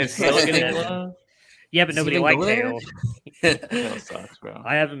haven't. Yeah, but nobody liked Hale. Hale sucks, bro.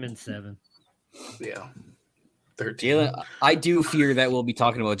 I have him in 7. Yeah. 13. Jalen, I do fear that we'll be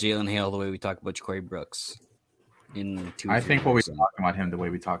talking about Jalen Hale the way we talk about Cory Brooks. In 2. I think we'll be talking about him the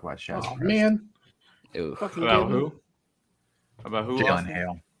way we talk about Shaz. Oh man. Ew. About who? About who? Jalen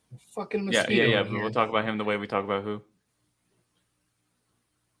Hale. Fucking mosquito. Yeah. But we'll talk about him the way we talk about who?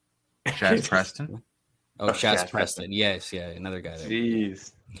 Shaz Preston. Oh, Shaz Preston. Yes, yeah, another guy there.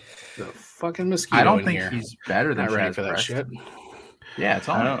 Jeez. The fucking mosquito. I don't think he's better than ready Shaz for that Preston. shit. Yeah,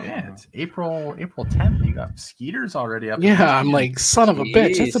 it's April 10th. You got mosquitoes already up. Yeah, I'm like, son of a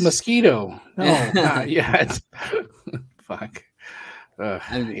bitch. That's a mosquito. No, not yet. Fuck.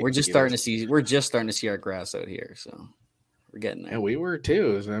 We're just starting to see our grass out here, so we're getting there. Yeah, we were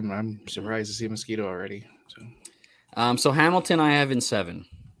too. So I'm surprised to see a mosquito already. So Hamilton, I have in 7.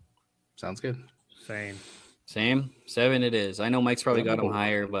 Sounds good. Same. 7 it is. I know Mike's probably got him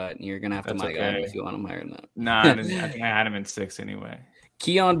higher, but you're gonna have to Mike him if you want him higher than that. Nah, I think I had him in 6 anyway.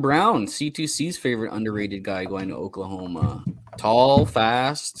 Keon Brown, C2C's favorite underrated guy going to Oklahoma. Tall,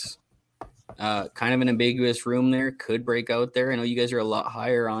 fast, kind of an ambiguous room there. Could break out there. I know you guys are a lot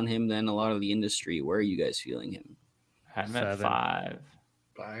higher on him than a lot of the industry. Where are you guys feeling him? I have him at 5.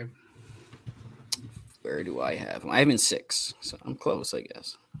 5. Where do I have him? I have him in 6, so I'm close, I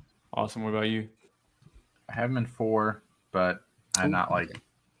guess. Awesome. What about you? I have him in 4, but I'm not like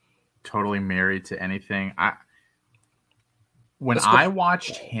totally married to anything. When I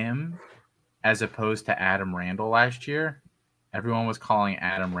watched him as opposed to Adam Randall last year, everyone was calling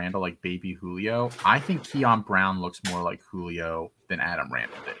Adam Randall like baby Julio. I think Keon Brown looks more like Julio than Adam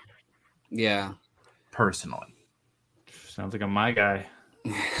Randall did. Yeah. Personally. Sounds like a my guy.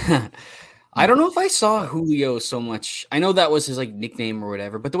 I don't know if I saw Julio so much. I know that was his like nickname or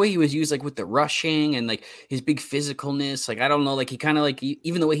whatever, but the way he was used, like with the rushing and like his big physicalness, like I don't know, like he kind of like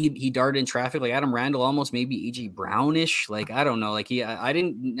even the way he darted in traffic, like Adam Randall, almost maybe AJ Brownish. Like I don't know, like I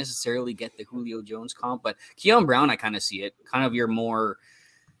didn't necessarily get the Julio Jones comp, but Keon Brown, I kind of see it, kind of your more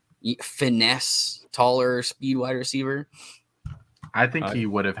finesse, taller, speed wide receiver. I think he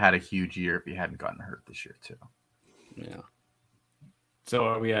would have had a huge year if he hadn't gotten hurt this year too. Yeah. So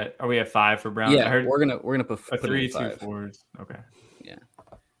are we at 5 for Brown? Yeah, we're gonna put 3, 2, 5. 4s. Okay. Yeah.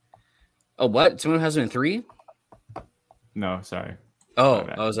 Oh, what? Someone has him in 3? No, sorry. Oh,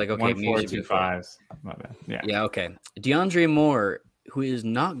 I was like, okay, 1, 4, 2, 5s. My bad. Yeah. Yeah. Okay. DeAndre Moore, who is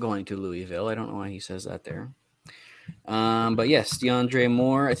not going to Louisville. I don't know why he says that there. But yes, DeAndre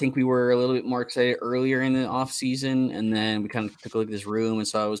Moore. I think we were a little bit more excited earlier in the offseason, and then we kind of took a look at this room and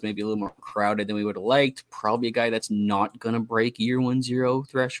saw it was maybe a little more crowded than we would have liked. Probably a guy that's not going to break year 1-0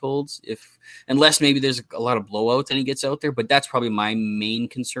 thresholds, unless maybe there's a lot of blowouts and he gets out there. But that's probably my main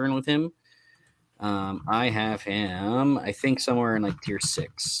concern with him. I have him, I think, somewhere in like tier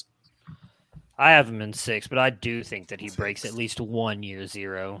 6. I have him in 6, but I do think that he breaks at least 1 year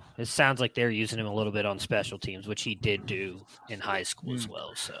 0. It sounds like they're using him a little bit on special teams, which he did do in high school as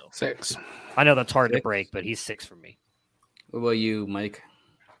well. So 6. I know that's hard to break, but he's 6 for me. What about you, Mike?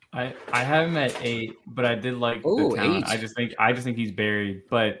 I have him at 8, but I did like the talent. 8. I just think he's buried,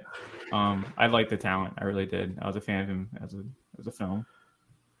 but I like the talent. I really did. I was a fan of him as a film.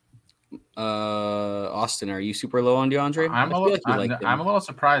 Austin, are you super low on DeAndre? I'm a little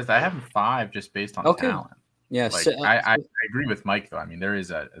surprised. I have him 5 just based on talent. Yeah, Like, I agree with Mike though. I mean,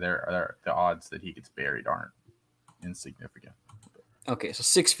 the odds that he gets buried aren't insignificant. Okay, so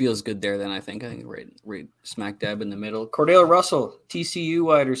 6 feels good there. Then I think right smack dab in the middle. Cordell Russell, TCU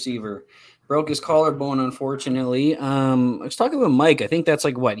wide receiver, broke his collarbone unfortunately. I was talking with Mike. I think that's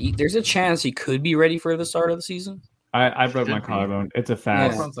like what? There's a chance he could be ready for the start of the season. I broke my collarbone. It's a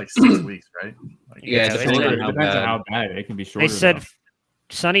fast. Collarbone's like 6 weeks, right? Like, Yeah, it depends on how bad. It can be shorter. They said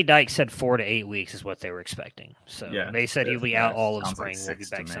Sonny Dyke said 4 to 8 weeks is what they were expecting. So they said he'll be out all of spring. We'll be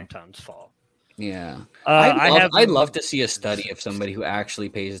back sometimes fall. Yeah, I'd love to see a study of somebody who actually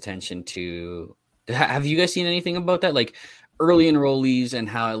pays attention to. Have you guys seen anything about that? Like early enrollees and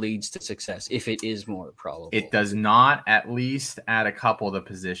how it leads to success, if it is more probable. It does not, at least at a couple of the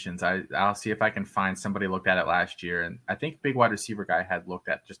positions. I'll see if I can find somebody looked at it last year. And I think big wide receiver guy had looked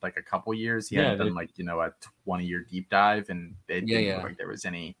at just like a couple years. He hadn't done like, a 20-year deep dive, and it didn't look like there was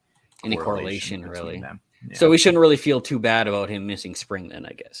any correlation really. Them. Yeah. So we shouldn't really feel too bad about him missing spring then,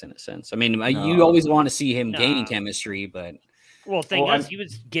 I guess, in a sense. I mean, you always want to see him gaining chemistry, but... Well, he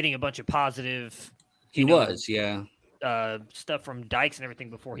was getting a bunch of positive... He was, yeah. Stuff from Dykes and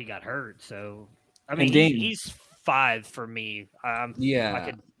everything before he got hurt. So, I mean, he's 5 for me. I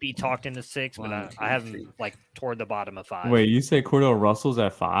could be talked into 6, but I have him like toward the bottom of 5. Wait, you say Cordell Russell's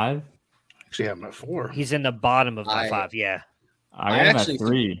at 5? Actually, I have him at 4. He's in the bottom of my 5. Yeah, I have him at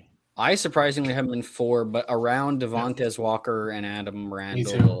 3. I surprisingly have him in 4, but around Devontae Walker and Adam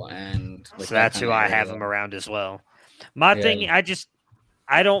Randall, and so that's who I have him around as well. My thing,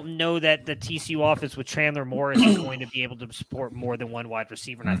 I don't know that the TCU offense with Chandler Morris is going to be able to support more than one wide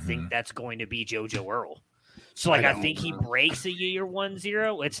receiver, and I think that's going to be JoJo Earl. So, I think he breaks a year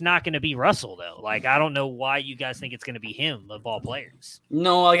 1-0. It's not going to be Russell, though. Like, I don't know why you guys think it's going to be him of all players.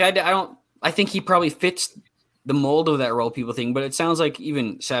 No, like I don't. I think he probably fits the mold of that role people think, but it sounds like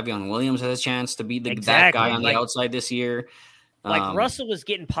even Savion Williams has a chance to be that guy on the outside this year. Like Russell was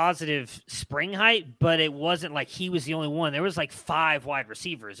getting positive spring hype, but it wasn't like he was the only one. There was like 5 wide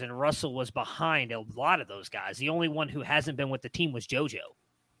receivers, and Russell was behind a lot of those guys. The only one who hasn't been with the team was JoJo.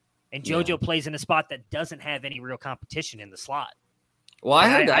 And JoJo plays in a spot that doesn't have any real competition in the slot. Well, I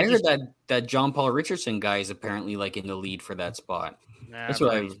heard that John Paul Richardson guy is apparently like in the lead for that spot. That's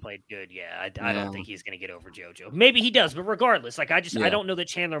what he's played good. Yeah, I don't think he's going to get over JoJo. Maybe he does, but regardless, like I don't know that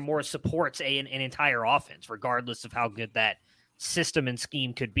Chandler Morris supports an entire offense, regardless of how good that system and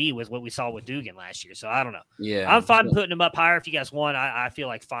scheme could be with what we saw with Dugan last year. So I don't know. Yeah, I'm fine putting him up higher if you guys want. I feel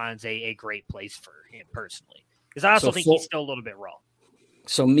like 5's a great place for him personally, because I also think he's still a little bit raw.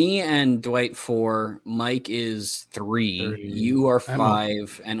 So me and Dwight 4, Mike is 3. You are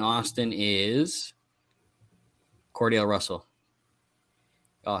 5, and Austin is Cordell Russell.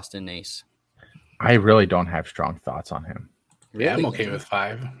 Austin Nace. I really don't have strong thoughts on him. Really? Yeah, I'm okay with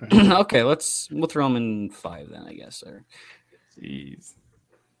 5. Okay, we'll throw him in 5 then, I guess. Or... Jeez.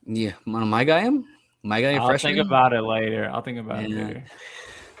 Yeah, my guy him? My guy I'll freshman? think about it later. Later.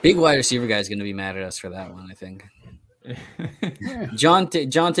 Big wide receiver guy is going to be mad at us for that one, I think.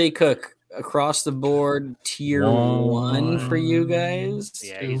 Jonte Cook, across the board, tier 1 for you guys.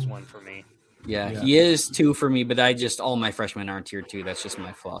 Yeah, he's 1 for me. Yeah, he is 2 for me, but all my freshmen aren't tier 2. That's just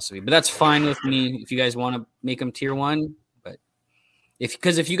my philosophy. But that's fine with me if you guys want to make him tier 1. But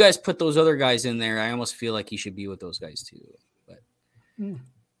if you guys put those other guys in there, I almost feel like he should be with those guys too. But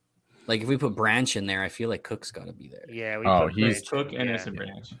like if we put Branch in there, I feel like Cook's got to be there. Yeah, he's Cook, Ennis, and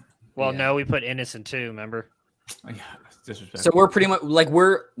Branch. Well, no, we put Ennis in 2. Remember? So we're pretty much like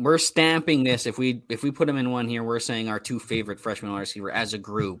we're stamping this. If we put them in 1 here, we're saying our 2 favorite freshman wide receiver as a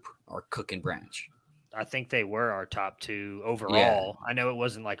group are Cook and Branch. I think they were our top 2 overall. I know it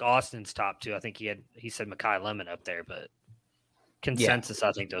wasn't like Austin's top 2. I think he said Mekhi Lemon up there, but consensus,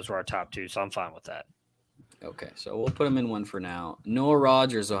 I think those were our top 2. So I'm fine with that. Okay, so we'll put him in 1 for now. Noah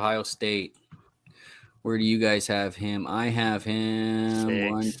Rogers, Ohio State. Where do you guys have him? I have him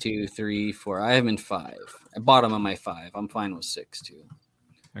 6. 1, 2, 3, 4. I have him in 5. Bottom of my 5. I'm fine with 6 too.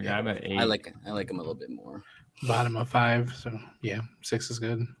 Okay, I'm at 8. I like him a little bit more. Bottom of 5. So yeah, 6 is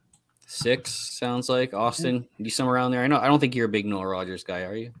good. 6 sounds like Austin. You somewhere around there? I don't think you're a big Noah Rogers guy,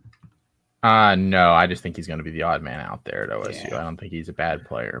 are you? No, I just think he's going to be the odd man out there at OSU. Yeah. I don't think he's a bad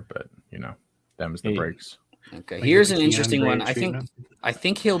player, but them's the breaks. Okay, here's an interesting one. I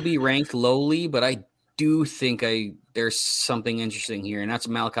think he'll be ranked lowly, but I do think there's something interesting here, and that's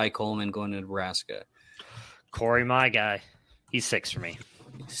Malachi Coleman going to Nebraska. Cory, my guy, he's 6 for me.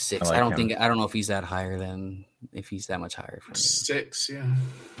 6. I don't know if he's that much higher for me. 6, yeah.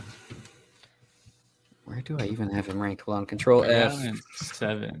 Where do I even have him ranked? Hold on, Control F.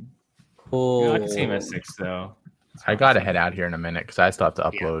 7. Oh, I can see him at 6 though. I got to head out here in a minute because I still have to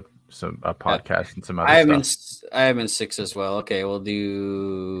upload a podcast and some other stuff. I have him in 6 as well. Okay, we'll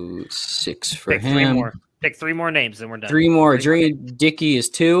do 6 for Pick him. 3 more. Pick 3 more names, then we're done. 3 more. Dre Dickey is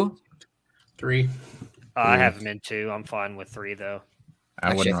 2. 3. I have him in 2. I'm fine with 3 though.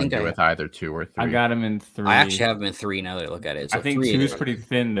 I wouldn't argue with either 2 or 3. I got him in 3. I actually have him in 3 now that I look at it. So I think 2 is pretty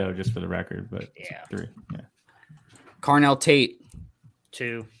thin though, just for the record. But yeah, 3. Yeah. Carnell Tate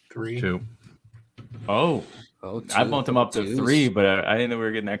 2. 3. 2. Oh, I bumped him up to 3, but I didn't know we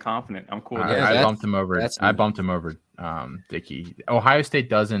were getting that confident. I'm cool. I bumped him over. I bumped him over Dickey. Ohio State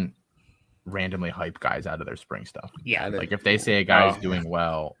doesn't randomly hype guys out of their spring stuff. Yeah, like if they say a guy's doing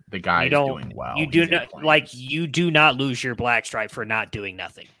well, the guy is doing well. You do not you do not lose your black stripe for not doing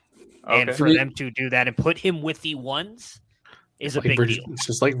nothing, and for them to do that and put him with the ones is a big deal. It's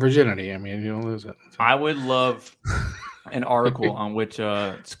just like virginity. I mean, you don't lose it. I would love an article on which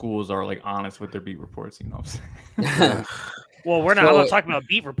schools are like honest with their beat reports. You know what I'm saying? Well, I'm not talking about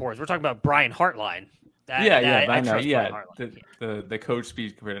beat reports. We're talking about Brian Hartline. I know. Yeah, the coach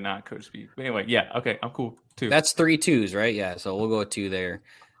speed compared to not coach speed. But anyway, yeah, okay, I'm cool. 2. That's 3 2s, right? Yeah, so we'll go with 2 there.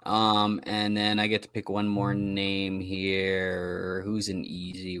 And then I get to pick one more name here. Who's an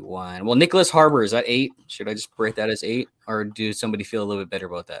easy one? Well, Nicholas Harbor, is that 8? Should I just rate that as 8, or do somebody feel a little bit better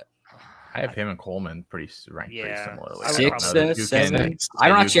about that? I have him and Coleman ranked pretty similarly. 6, 7. I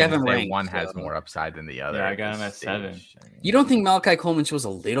don't actually have him ranked. One has more upside than the other. Yeah, I got him at 7. You don't think Malachi Coleman shows a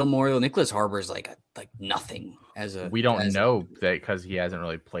little more though? Nicholas Harbor is like nothing as a. We don't know that because he hasn't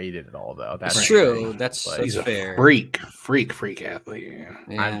really played it at all though. That's true. That's he's fair. A freak athlete.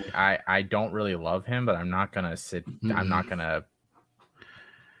 Yeah. I don't really love him, but I'm not gonna sit. I'm not gonna.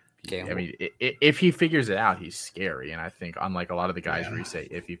 Okay. I mean, if he figures it out, he's scary. And I think, unlike a lot of the guys where you say,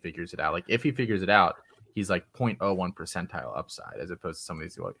 if he figures it out, like if he figures it out, he's like 0.01 percentile upside, as opposed to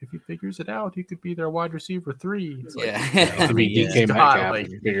somebody's like, if he figures it out, he could be their wide receiver 3. It's I mean, DK Metcalf if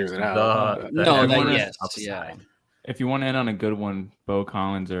he figures it out. Yeah. If you want to end on a good one, Bo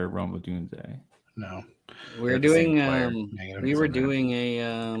Collins or Rome Odunze. No. We're doing we were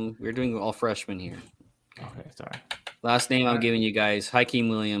doing all freshmen here. Okay, sorry. Last name I'm giving you guys, Hakeem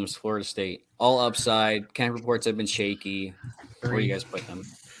Williams, Florida State. All upside. Camp reports have been shaky. Where do you guys put them?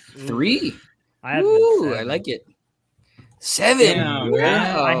 3. I like it. 7.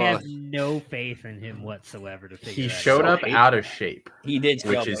 Yeah, I have no faith in him whatsoever to figure. He showed up out of shape. He did,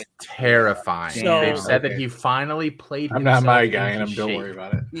 which is terrifying. So, they've said that he finally played. I'm not my guy, and don't worry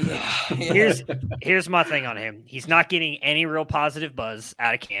about it. Here's my thing on him. He's not getting any real positive buzz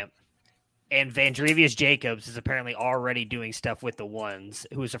out of camp. And Vandrevius Jacobs is apparently already doing stuff with the ones,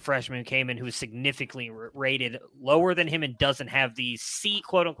 who's a freshman, came in, who is significantly rated lower than him and doesn't have the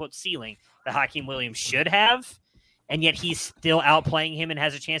quote-unquote ceiling that Hakeem Williams should have. And yet he's still outplaying him and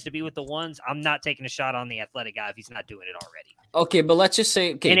has a chance to be with the ones. I'm not taking a shot on the athletic guy if he's not doing it already. Okay, but let's just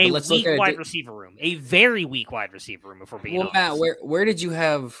say... Okay, in a let's weak wide receiver room. A very weak wide receiver room, if we're being honest. Matt, where did you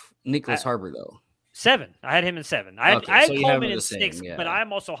have Nicholas Harbor, though? 7. I had him in 7. I had Coleman in 6, but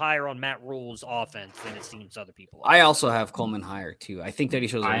I'm also higher on Matt Rule's offense than it seems other people are. I also have Coleman higher, too. I think that he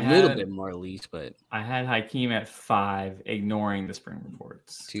shows a little bit more elite, but... I had Hakeem at 5, ignoring the spring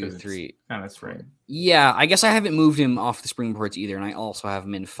reports. 2, 3. Kind of spring. Yeah, I guess I haven't moved him off the spring reports either, and I also have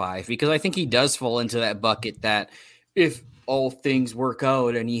him in 5, because I think he does fall into that bucket that if all things work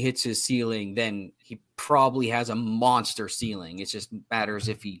out and he hits his ceiling, then he probably has a monster ceiling. It just matters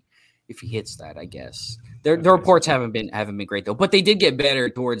if he hits that, I guess. The reports haven't been great though, but they did get better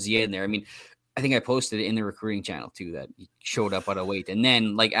towards the end there. I mean, I think I posted it in the recruiting channel too that he showed up out of weight, and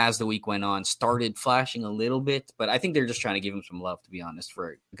then like as the week went on, started flashing a little bit. But I think they're just trying to give him some love, to be honest,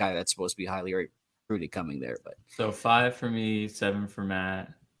 for a guy that's supposed to be highly recruited coming there. But so 5 for me, 7 for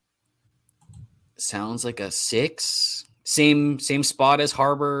Matt. Sounds like a 6. Same spot as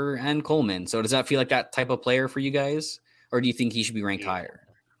Harbor and Coleman. So does that feel like that type of player for you guys, or do you think he should be ranked higher?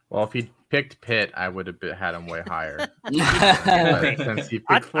 Well, if he picked Pitt, I would have had him way higher. Since he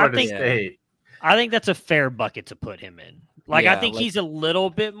picked Florida State. I think that's a fair bucket to put him in. I think he's a little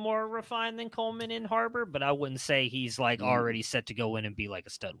bit more refined than Coleman in Harbor, but I wouldn't say he's already set to go in and be like a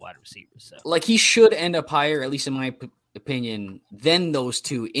stud wide receiver. So he should end up higher, at least in my opinion, than those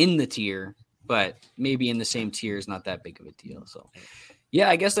two in the tier, but maybe in the same tier is not that big of a deal. So yeah,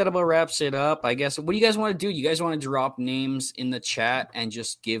 I guess that about wraps it up. I guess, what do you guys want to do? You guys want to drop names in the chat and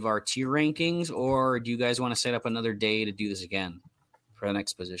just give our tier rankings, or do you guys want to set up another day to do this again for the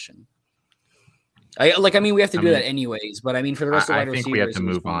next position? We have to do that anyways, but I mean, for the rest of the wide receivers, I think we have to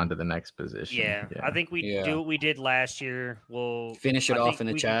move on to the next position. Yeah. I think we do what we did last year. We'll finish it off in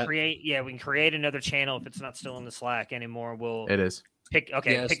the chat. We can create another channel if it's not still in the Slack anymore. It is. Pick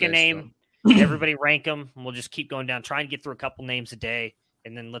a name. Everybody rank them, and we'll just keep going down, trying to get through a couple names a day,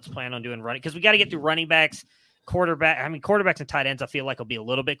 and then let's plan on doing running because we got to get through running backs, quarterbacks and tight ends. I feel like will be a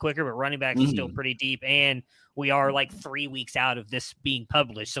little bit quicker, but running backs is still pretty deep, and we are like 3 weeks out of this being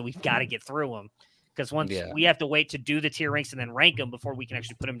published, so we've got to get through them because we have to wait to do the tier ranks and then rank them before we can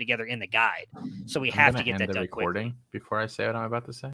actually put them together in the guide. So we have to get that done recording quickly. before I say what I'm about to say.